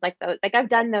issues, like those, like I've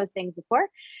done those things before.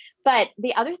 But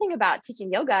the other thing about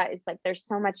teaching yoga is like there's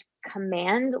so much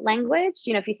command language.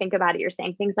 You know, if you think about it, you're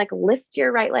saying things like lift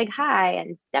your right leg high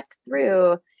and step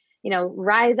through, you know,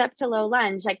 rise up to low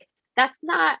lunge. Like that's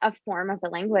not a form of the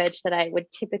language that I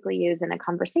would typically use in a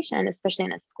conversation, especially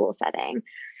in a school setting.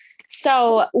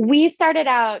 So we started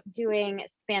out doing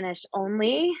Spanish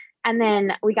only, and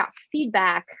then we got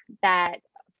feedback that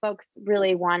folks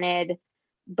really wanted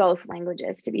both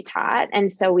languages to be taught.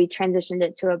 And so we transitioned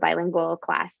it to a bilingual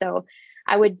class. So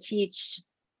I would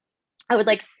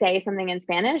like say something in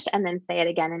Spanish and then say it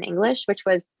again in English, which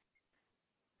was,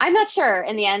 I'm not sure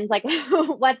in the end, like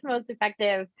what's most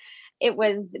effective. It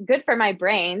was good for my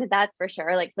brain, that's for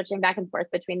sure, like switching back and forth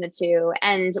between the two.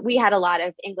 And we had a lot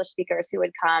of English speakers who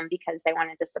would come because they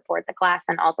wanted to support the class,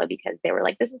 and also because they were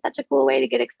like, this is such a cool way to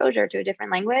get exposure to a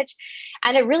different language.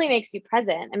 And it really makes you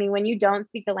present. I mean, when you don't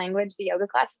speak the language the yoga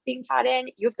class is being taught in,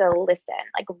 you have to listen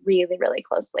like really, really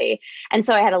closely. And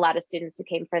so I had a lot of students who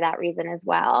came for that reason as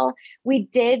well. We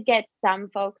did get some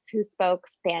folks who spoke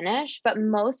Spanish, but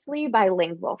mostly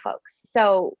bilingual folks.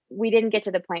 So we didn't get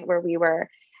to the point where we were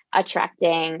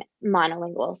attracting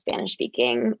monolingual Spanish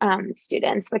speaking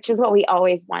students, which is what we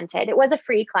always wanted. It was a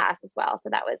free class as well. So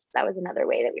that was another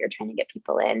way that we were trying to get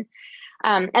people in.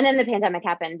 And then the pandemic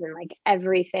happened, and like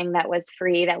everything that was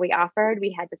free that we offered,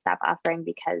 we had to stop offering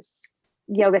because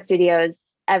yoga studios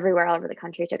everywhere all over the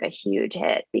country took a huge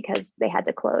hit because they had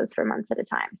to close for months at a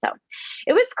time. So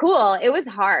it was cool. It was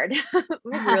hard. It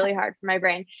was really hard for my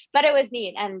brain, but it was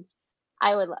neat. And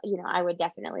I would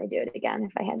definitely do it again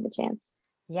if I had the chance.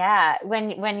 Yeah,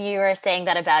 when you were saying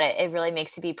that about it, it really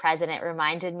makes you be present. It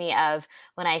reminded me of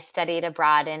when I studied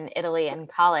abroad in Italy in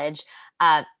college.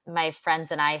 My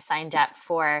friends and I signed up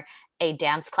for a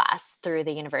dance class through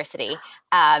the university,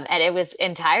 and it was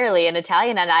entirely in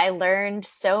Italian. And I learned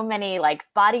so many like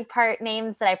body part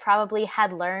names that I probably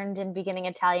had learned in beginning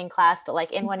Italian class, but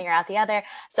like in one ear out the other.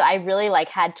 So I really like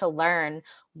had to learn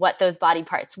what those body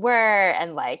parts were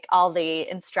and like all the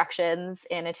instructions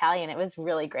in Italian. It was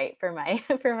really great for my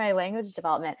for my language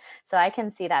development. So I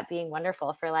can see that being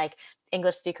wonderful for like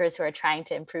English speakers who are trying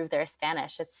to improve their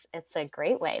Spanish. It's a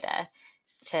great way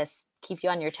to keep you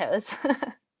on your toes.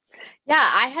 Yeah,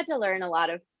 I had to learn a lot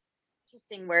of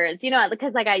interesting words,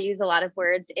 because like I use a lot of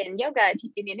words in yoga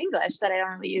teaching in English that I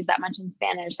don't really use that much in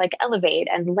Spanish, like elevate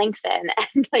and lengthen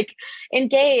and like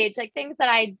engage, like things that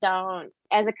I don't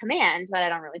as a command, but I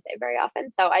don't really say very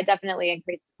often. So I definitely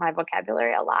increased my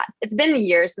vocabulary a lot. It's been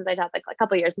years since I taught a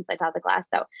couple years since I taught the class.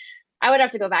 So I would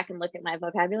have to go back and look at my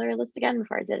vocabulary list again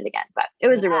before I did it again, but it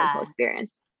was a really cool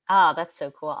experience. Oh, that's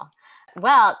so cool.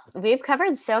 Well, we've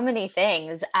covered so many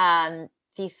things.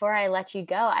 Before I let you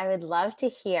go, I would love to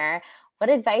hear what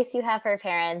advice you have for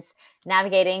parents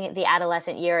navigating the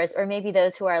adolescent years, or maybe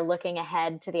those who are looking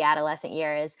ahead to the adolescent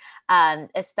years,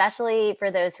 especially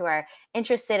for those who are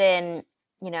interested in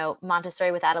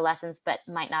Montessori with adolescents, but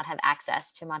might not have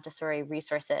access to Montessori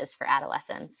resources for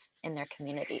adolescents in their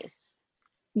communities.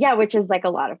 Yeah, which is like a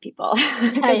lot of people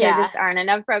because there Yeah. just aren't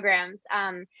enough programs.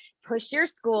 Push your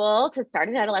school to start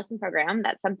an adolescent program.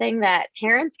 That's something that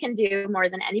parents can do more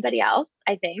than anybody else,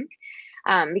 I think,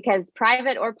 because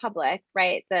private or public,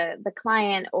 right? The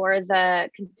client or the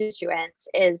constituent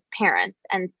is parents.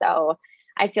 And so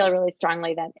I feel really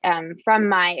strongly that from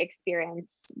my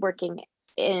experience working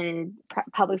in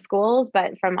public schools,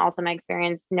 but from also my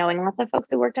experience knowing lots of folks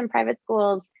who worked in private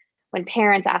schools, when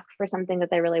parents ask for something that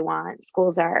they really want,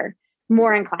 schools are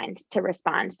more inclined to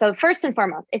respond. So first and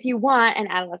foremost, if you want an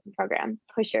adolescent program,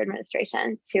 push your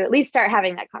administration to at least start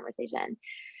having that conversation.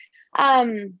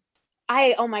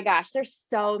 Oh my gosh, there's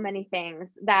so many things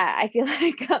that I feel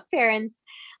like parents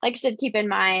should keep in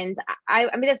mind. I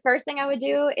mean, the first thing I would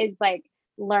do is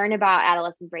learn about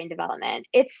adolescent brain development.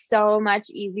 It's so much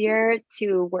easier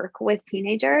to work with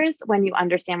teenagers when you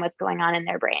understand what's going on in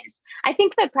their brains. I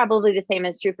think that probably the same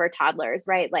is true for toddlers,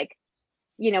 right?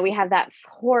 We have that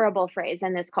horrible phrase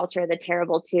in this culture, the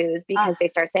terrible twos, because they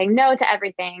start saying no to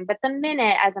everything. But the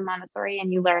minute as a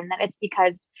Montessorian, you learn that it's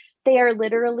because they are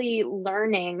literally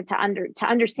learning to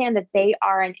understand that they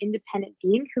are an independent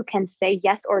being who can say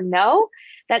yes or no,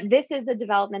 that this is the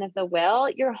development of the will,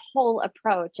 your whole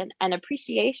approach and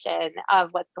appreciation of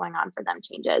what's going on for them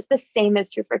changes. The same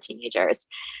is true for teenagers,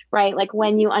 right?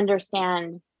 When you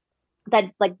understand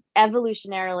that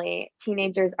evolutionarily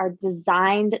teenagers are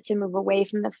designed to move away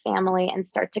from the family and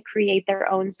start to create their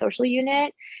own social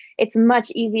unit, it's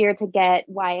much easier to get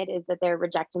why it is that they're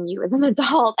rejecting you as an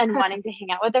adult and wanting to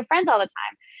hang out with their friends all the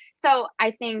time. So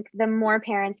I think the more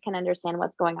parents can understand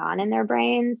what's going on in their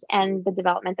brains and the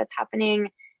development that's happening,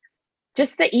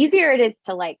 just the easier it is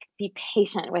to be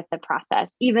patient with the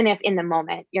process, even if in the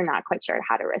moment you're not quite sure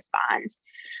how to respond.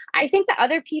 I think the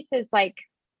other piece is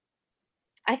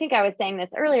I think I was saying this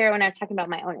earlier when I was talking about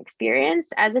my own experience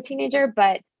as a teenager,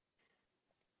 but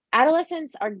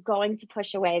adolescents are going to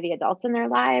push away the adults in their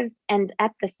lives. And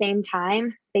at the same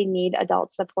time, they need adult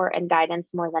support and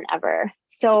guidance more than ever.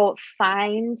 So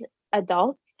find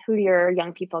adults who your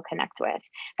young people connect with.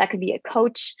 That could be a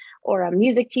coach or a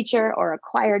music teacher or a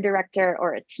choir director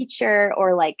or a teacher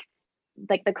or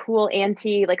the cool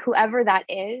auntie, whoever that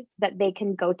is that they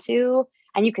can go to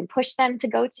and you can push them to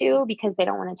go to because they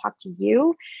don't want to talk to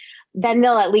you. Then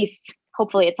they'll at least,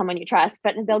 hopefully it's someone you trust,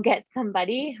 but they'll get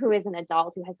somebody who is an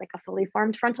adult who has a fully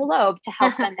formed frontal lobe to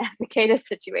help them navigate a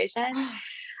situation.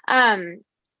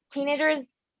 Teenagers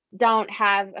don't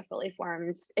have a fully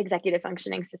formed executive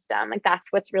functioning system.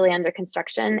 That's what's really under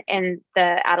construction in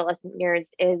the adolescent years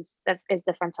is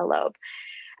the frontal lobe.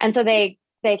 And so they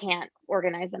can't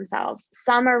organize themselves.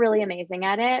 Some are really amazing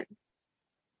at it,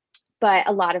 but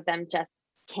a lot of them just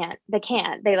can't.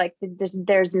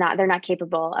 They're not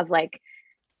capable of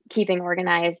keeping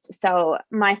organized. So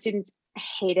my students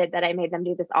hated that I made them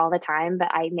do this all the time, but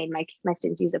I made my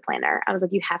students use a planner. I was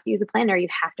like, you have to use a planner. You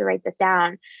have to write this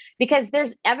down, because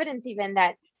there's evidence even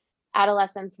that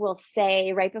adolescents will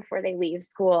say right before they leave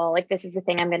school, this is the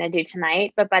thing I'm going to do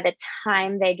tonight. But by the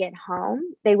time they get home,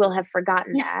 they will have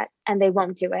forgotten that and they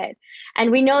won't do it.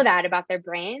 And we know that about their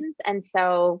brains. And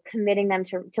so committing them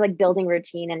to building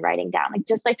routine and writing down,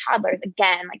 just like toddlers,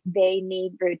 again, they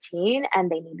need routine and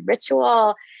they need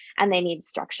ritual and they need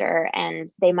structure, and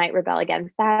they might rebel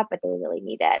against that, but they really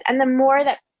need it. And the more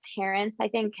that parents, I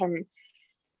think, can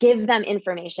give them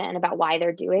information about why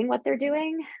they're doing what they're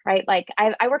doing, right?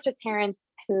 I worked with parents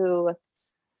who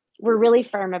were really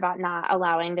firm about not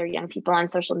allowing their young people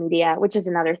on social media, which is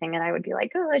another thing that I would be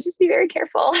just be very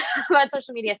careful about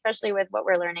social media, especially with what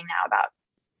we're learning now about,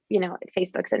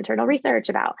 Facebook's internal research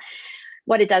about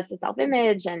what it does to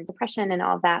self-image and depression and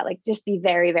all of that. Just be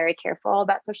very, very careful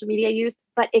about social media use,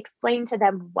 but explain to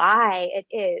them why it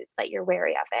is that you're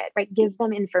wary of it, right? Give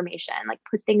them information,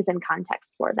 put things in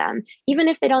context for them. Even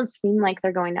if they don't seem like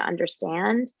they're going to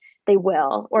understand, they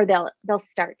will, or they'll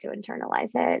start to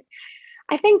internalize it.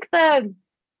 I think the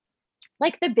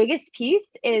biggest piece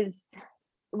is,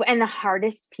 and the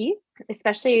hardest piece,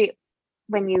 especially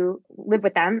when you live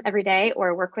with them every day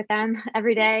or work with them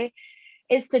every day,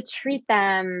 is to treat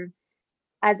them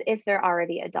as if they're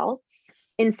already adults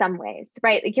in some ways,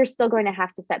 right? You're still going to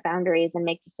have to set boundaries and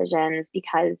make decisions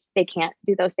because they can't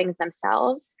do those things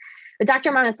themselves. But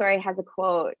Dr. Montessori has a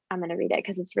quote. I'm going to read it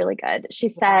because it's really good. She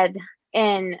said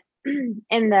in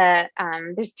the,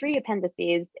 there's 3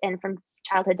 appendices in From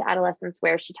Childhood to Adolescence,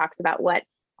 where she talks about what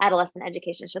adolescent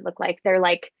education should look like. They're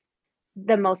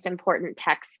the most important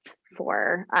text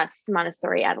for us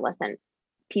Montessori adolescent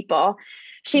people.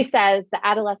 She says the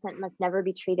adolescent must never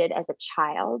be treated as a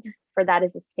child, for that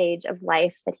is a stage of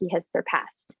life that he has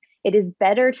surpassed. It is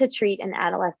better to treat an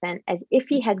adolescent as if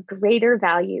he had greater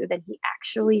value than he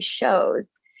actually shows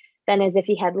than as if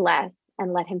he had less,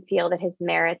 and let him feel that his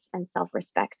merits and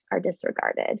self-respect are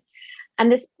disregarded.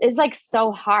 And this is like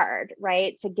so hard,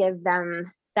 right? To give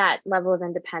them that level of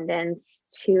independence,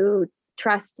 to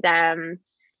trust them,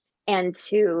 and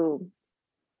to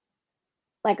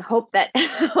like hope that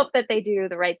hope that they do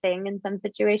the right thing in some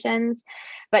situations,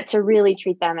 but to really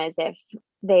treat them as if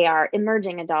they are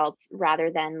emerging adults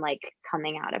rather than like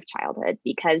coming out of childhood,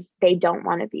 because they don't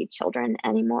want to be children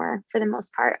anymore for the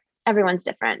most part. Everyone's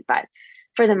different, but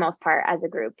for the most part, as a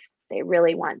group, they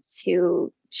really want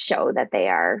to show that they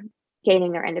are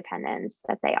gaining their independence,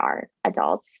 that they are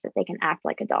adults, that they can act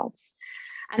like adults.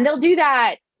 And they'll do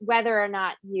that whether or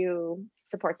not you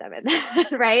support them in that,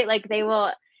 right? Like they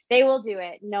will do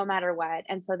it no matter what.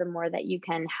 And so the more that you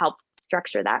can help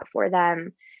structure that for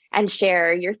them and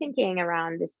share your thinking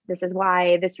around this is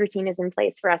why this routine is in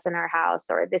place for us in our house,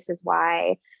 or this is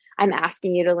why I'm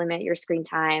asking you to limit your screen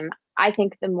time, I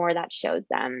think the more that shows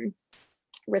them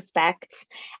respect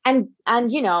and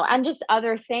just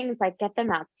other things, like get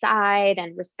them outside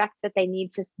and respect that they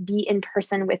need to be in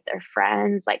person with their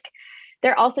friends. Like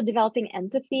they're also developing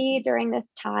empathy during this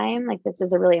time. Like this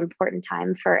is a really important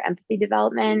time for empathy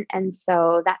development. And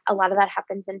so that a lot of that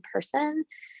happens in person,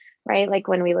 right? Like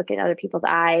when we look at other people's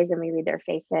eyes and we read their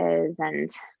faces, and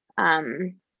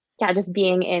just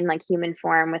being in like human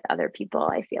form with other people,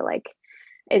 I feel like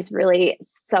is really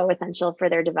so essential for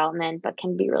their development, but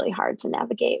can be really hard to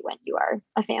navigate when you are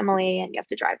a family and you have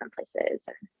to drive them places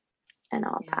and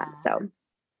all of that. So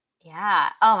yeah.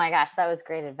 Oh my gosh, that was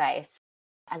great advice.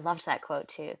 I loved that quote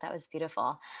too. That was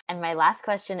beautiful. And my last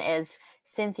question is,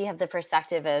 since you have the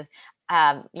perspective of,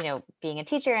 being a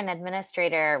teacher and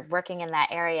administrator, working in that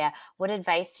area, what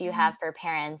advice do you have for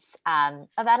parents of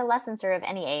adolescents or of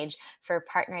any age for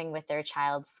partnering with their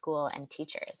child's school and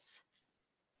teachers?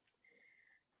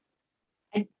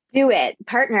 Do it,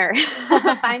 partner,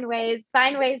 find ways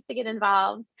to get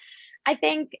involved. I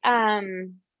think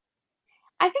it's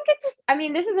just,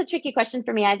 this is a tricky question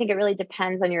for me. I think it really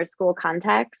depends on your school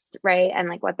context, right? And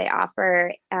like what they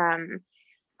offer.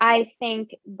 I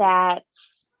think that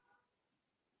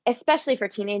especially for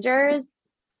teenagers,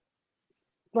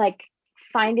 like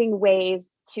finding ways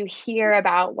to hear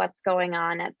about what's going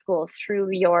on at school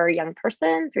through your young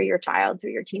person, through your child,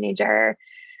 through your teenager,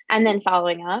 and then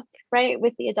following up, right,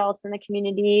 with the adults in the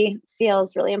community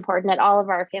feels really important. At all of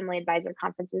our family advisor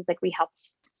conferences, like we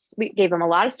gave them a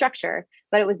lot of structure,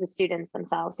 but it was the students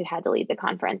themselves who had to lead the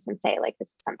conference and say, like, this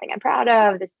is something I'm proud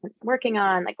of, this is something I'm working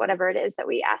on, like whatever it is that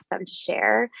we asked them to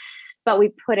share. But we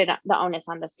put the onus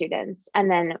on the students. And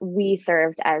then we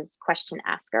served as question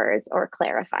askers or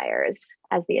clarifiers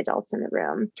as the adults in the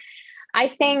room. I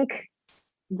think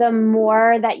the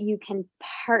more that you can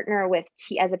partner with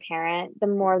as a parent, the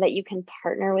more that you can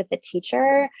partner with the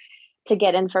teacher to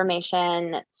get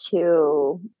information,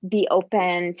 to be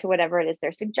open to whatever it is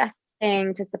they're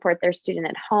suggesting, to support their student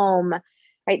at home,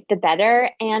 right, the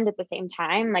better. And at the same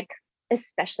time, like,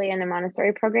 especially in a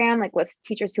Montessori program, like with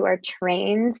teachers who are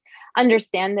trained,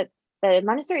 understand that the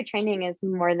Montessori training is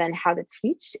more than how to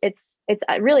teach. It's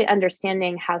really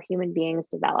understanding how human beings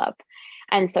develop.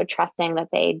 And so trusting that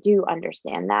they do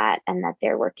understand that and that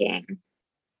they're working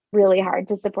really hard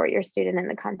to support your student in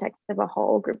the context of a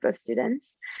whole group of students.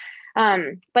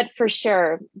 But for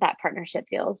sure, that partnership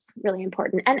feels really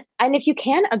important. And if you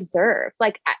can observe,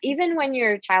 like even when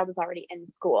your child is already in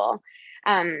school,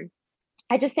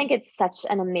 I just think it's such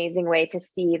an amazing way to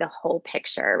see the whole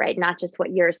picture, right? Not just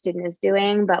what your student is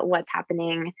doing, but what's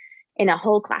happening in a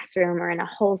whole classroom or in a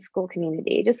whole school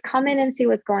community. Just come in and see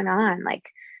what's going on. Like,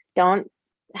 don't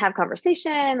have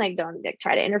conversation, like don't like,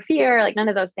 try to interfere, like none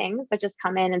of those things, but just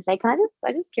come in and say, I'm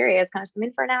just curious, can I just come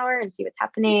in for an hour and see what's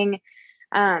happening?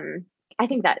 I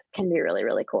think that can be really,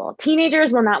 really cool.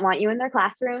 Teenagers will not want you in their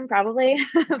classroom probably,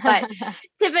 but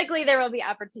typically there will be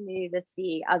opportunity to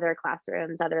see other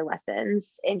classrooms, other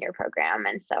lessons in your program.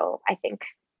 And so I think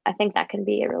that can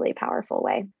be a really powerful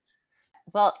way.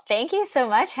 Well, thank you so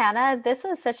much, Hannah. This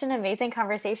was such an amazing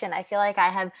conversation. I feel like I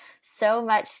have so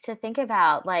much to think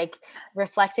about, like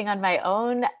reflecting on my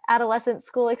own adolescent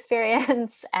school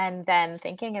experience and then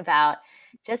thinking about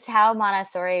just how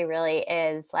Montessori really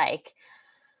is like,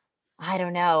 I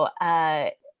don't know,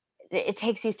 it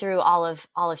takes you through all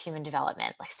of human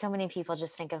development. Like so many people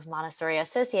just think of Montessori,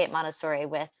 associate Montessori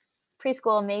with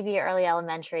preschool, maybe early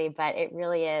elementary, but it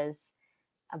really is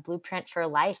a blueprint for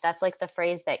life. That's like the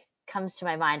phrase that comes to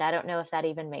my mind. I don't know if that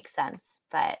even makes sense,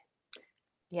 but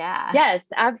Yeah. Yes,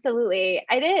 absolutely.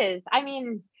 It is. I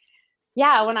mean,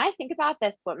 yeah, when I think about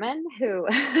this woman who,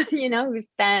 who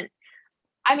spent,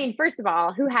 I mean, first of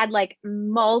all, who had like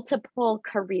multiple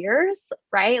careers,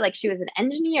 right? Like she was an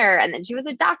engineer and then she was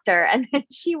a doctor and then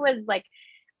she was like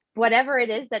whatever it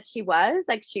is that she was,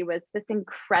 like she was this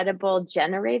incredible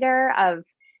generator of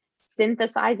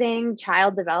synthesizing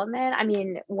child development. I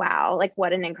mean, wow, like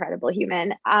what an incredible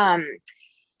human.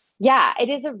 Yeah, it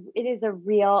is a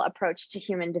real approach to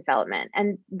human development.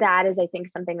 And that is, I think,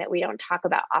 something that we don't talk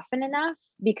about often enough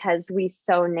because we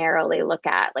so narrowly look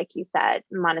at, like you said,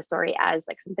 Montessori as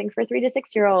like something for 3 to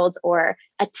 6 year olds or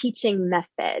a teaching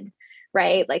method,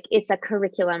 right? Like it's a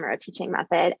curriculum or a teaching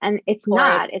method. And it's Or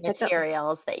not. It's like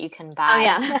materials that you can oh buy.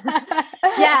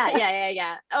 yeah.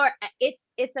 Yeah. Or it's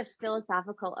a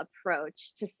philosophical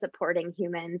approach to supporting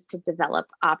humans to develop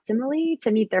optimally to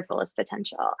meet their fullest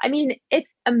potential. I mean,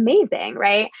 it's amazing,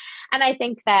 right? And I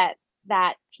think that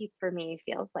that piece for me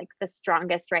feels like the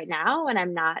strongest right now when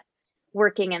I'm not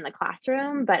working in the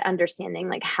classroom, but understanding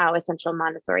like how essential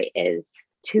Montessori is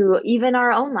to even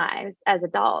our own lives as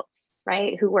adults,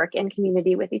 right? Who work in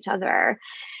community with each other.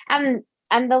 And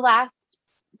the last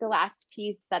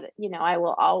piece that I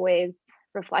will always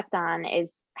reflect on is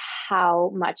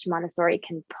how much Montessori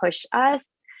can push us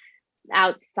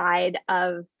outside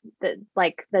of the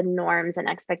norms and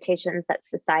expectations that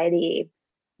society,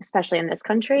 especially in this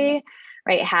country,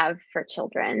 right, have for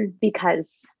children,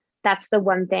 because that's the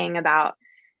one thing about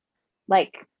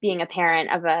like being a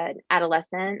parent of an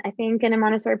adolescent. I think in a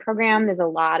Montessori program there's a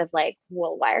lot of like,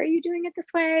 well, why are you doing it this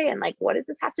way, and like what does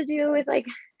this have to do with like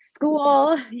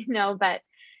school, but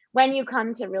when you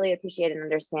come to really appreciate and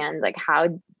understand like how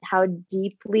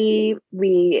deeply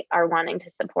we are wanting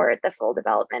to support the full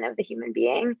development of the human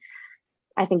being,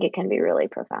 I think it can be really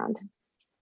profound.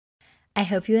 I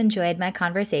hope you enjoyed my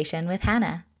conversation with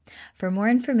Hannah. For more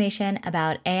information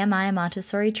about AMI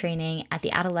Montessori training at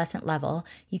the adolescent level,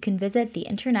 you can visit the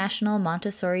International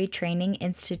Montessori Training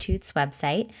Institute's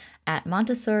website at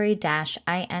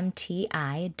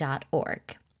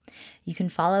montessori-imti.org. You can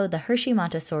follow the Hershey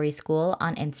Montessori School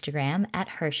on Instagram at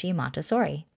Hershey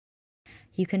Montessori.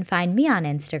 You can find me on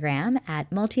Instagram at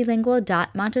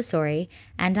multilingual.montessori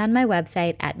and on my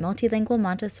website at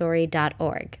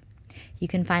multilingualmontessori.org. You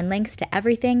can find links to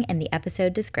everything in the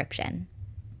episode description.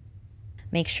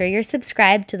 Make sure you're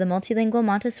subscribed to the Multilingual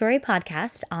Montessori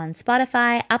podcast on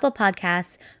Spotify, Apple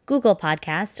Podcasts, Google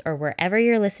Podcasts, or wherever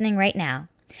you're listening right now.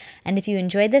 And if you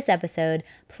enjoyed this episode,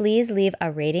 please leave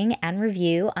a rating and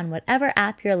review on whatever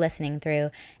app you're listening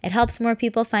through. It helps more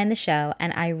people find the show,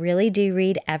 and I really do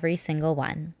read every single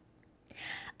one.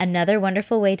 Another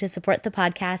wonderful way to support the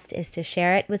podcast is to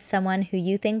share it with someone who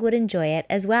you think would enjoy it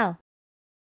as well.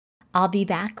 I'll be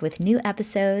back with new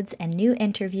episodes and new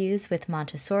interviews with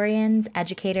Montessorians,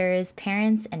 educators,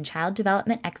 parents, and child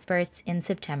development experts in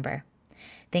September.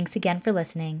 Thanks again for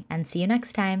listening, and see you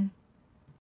next time.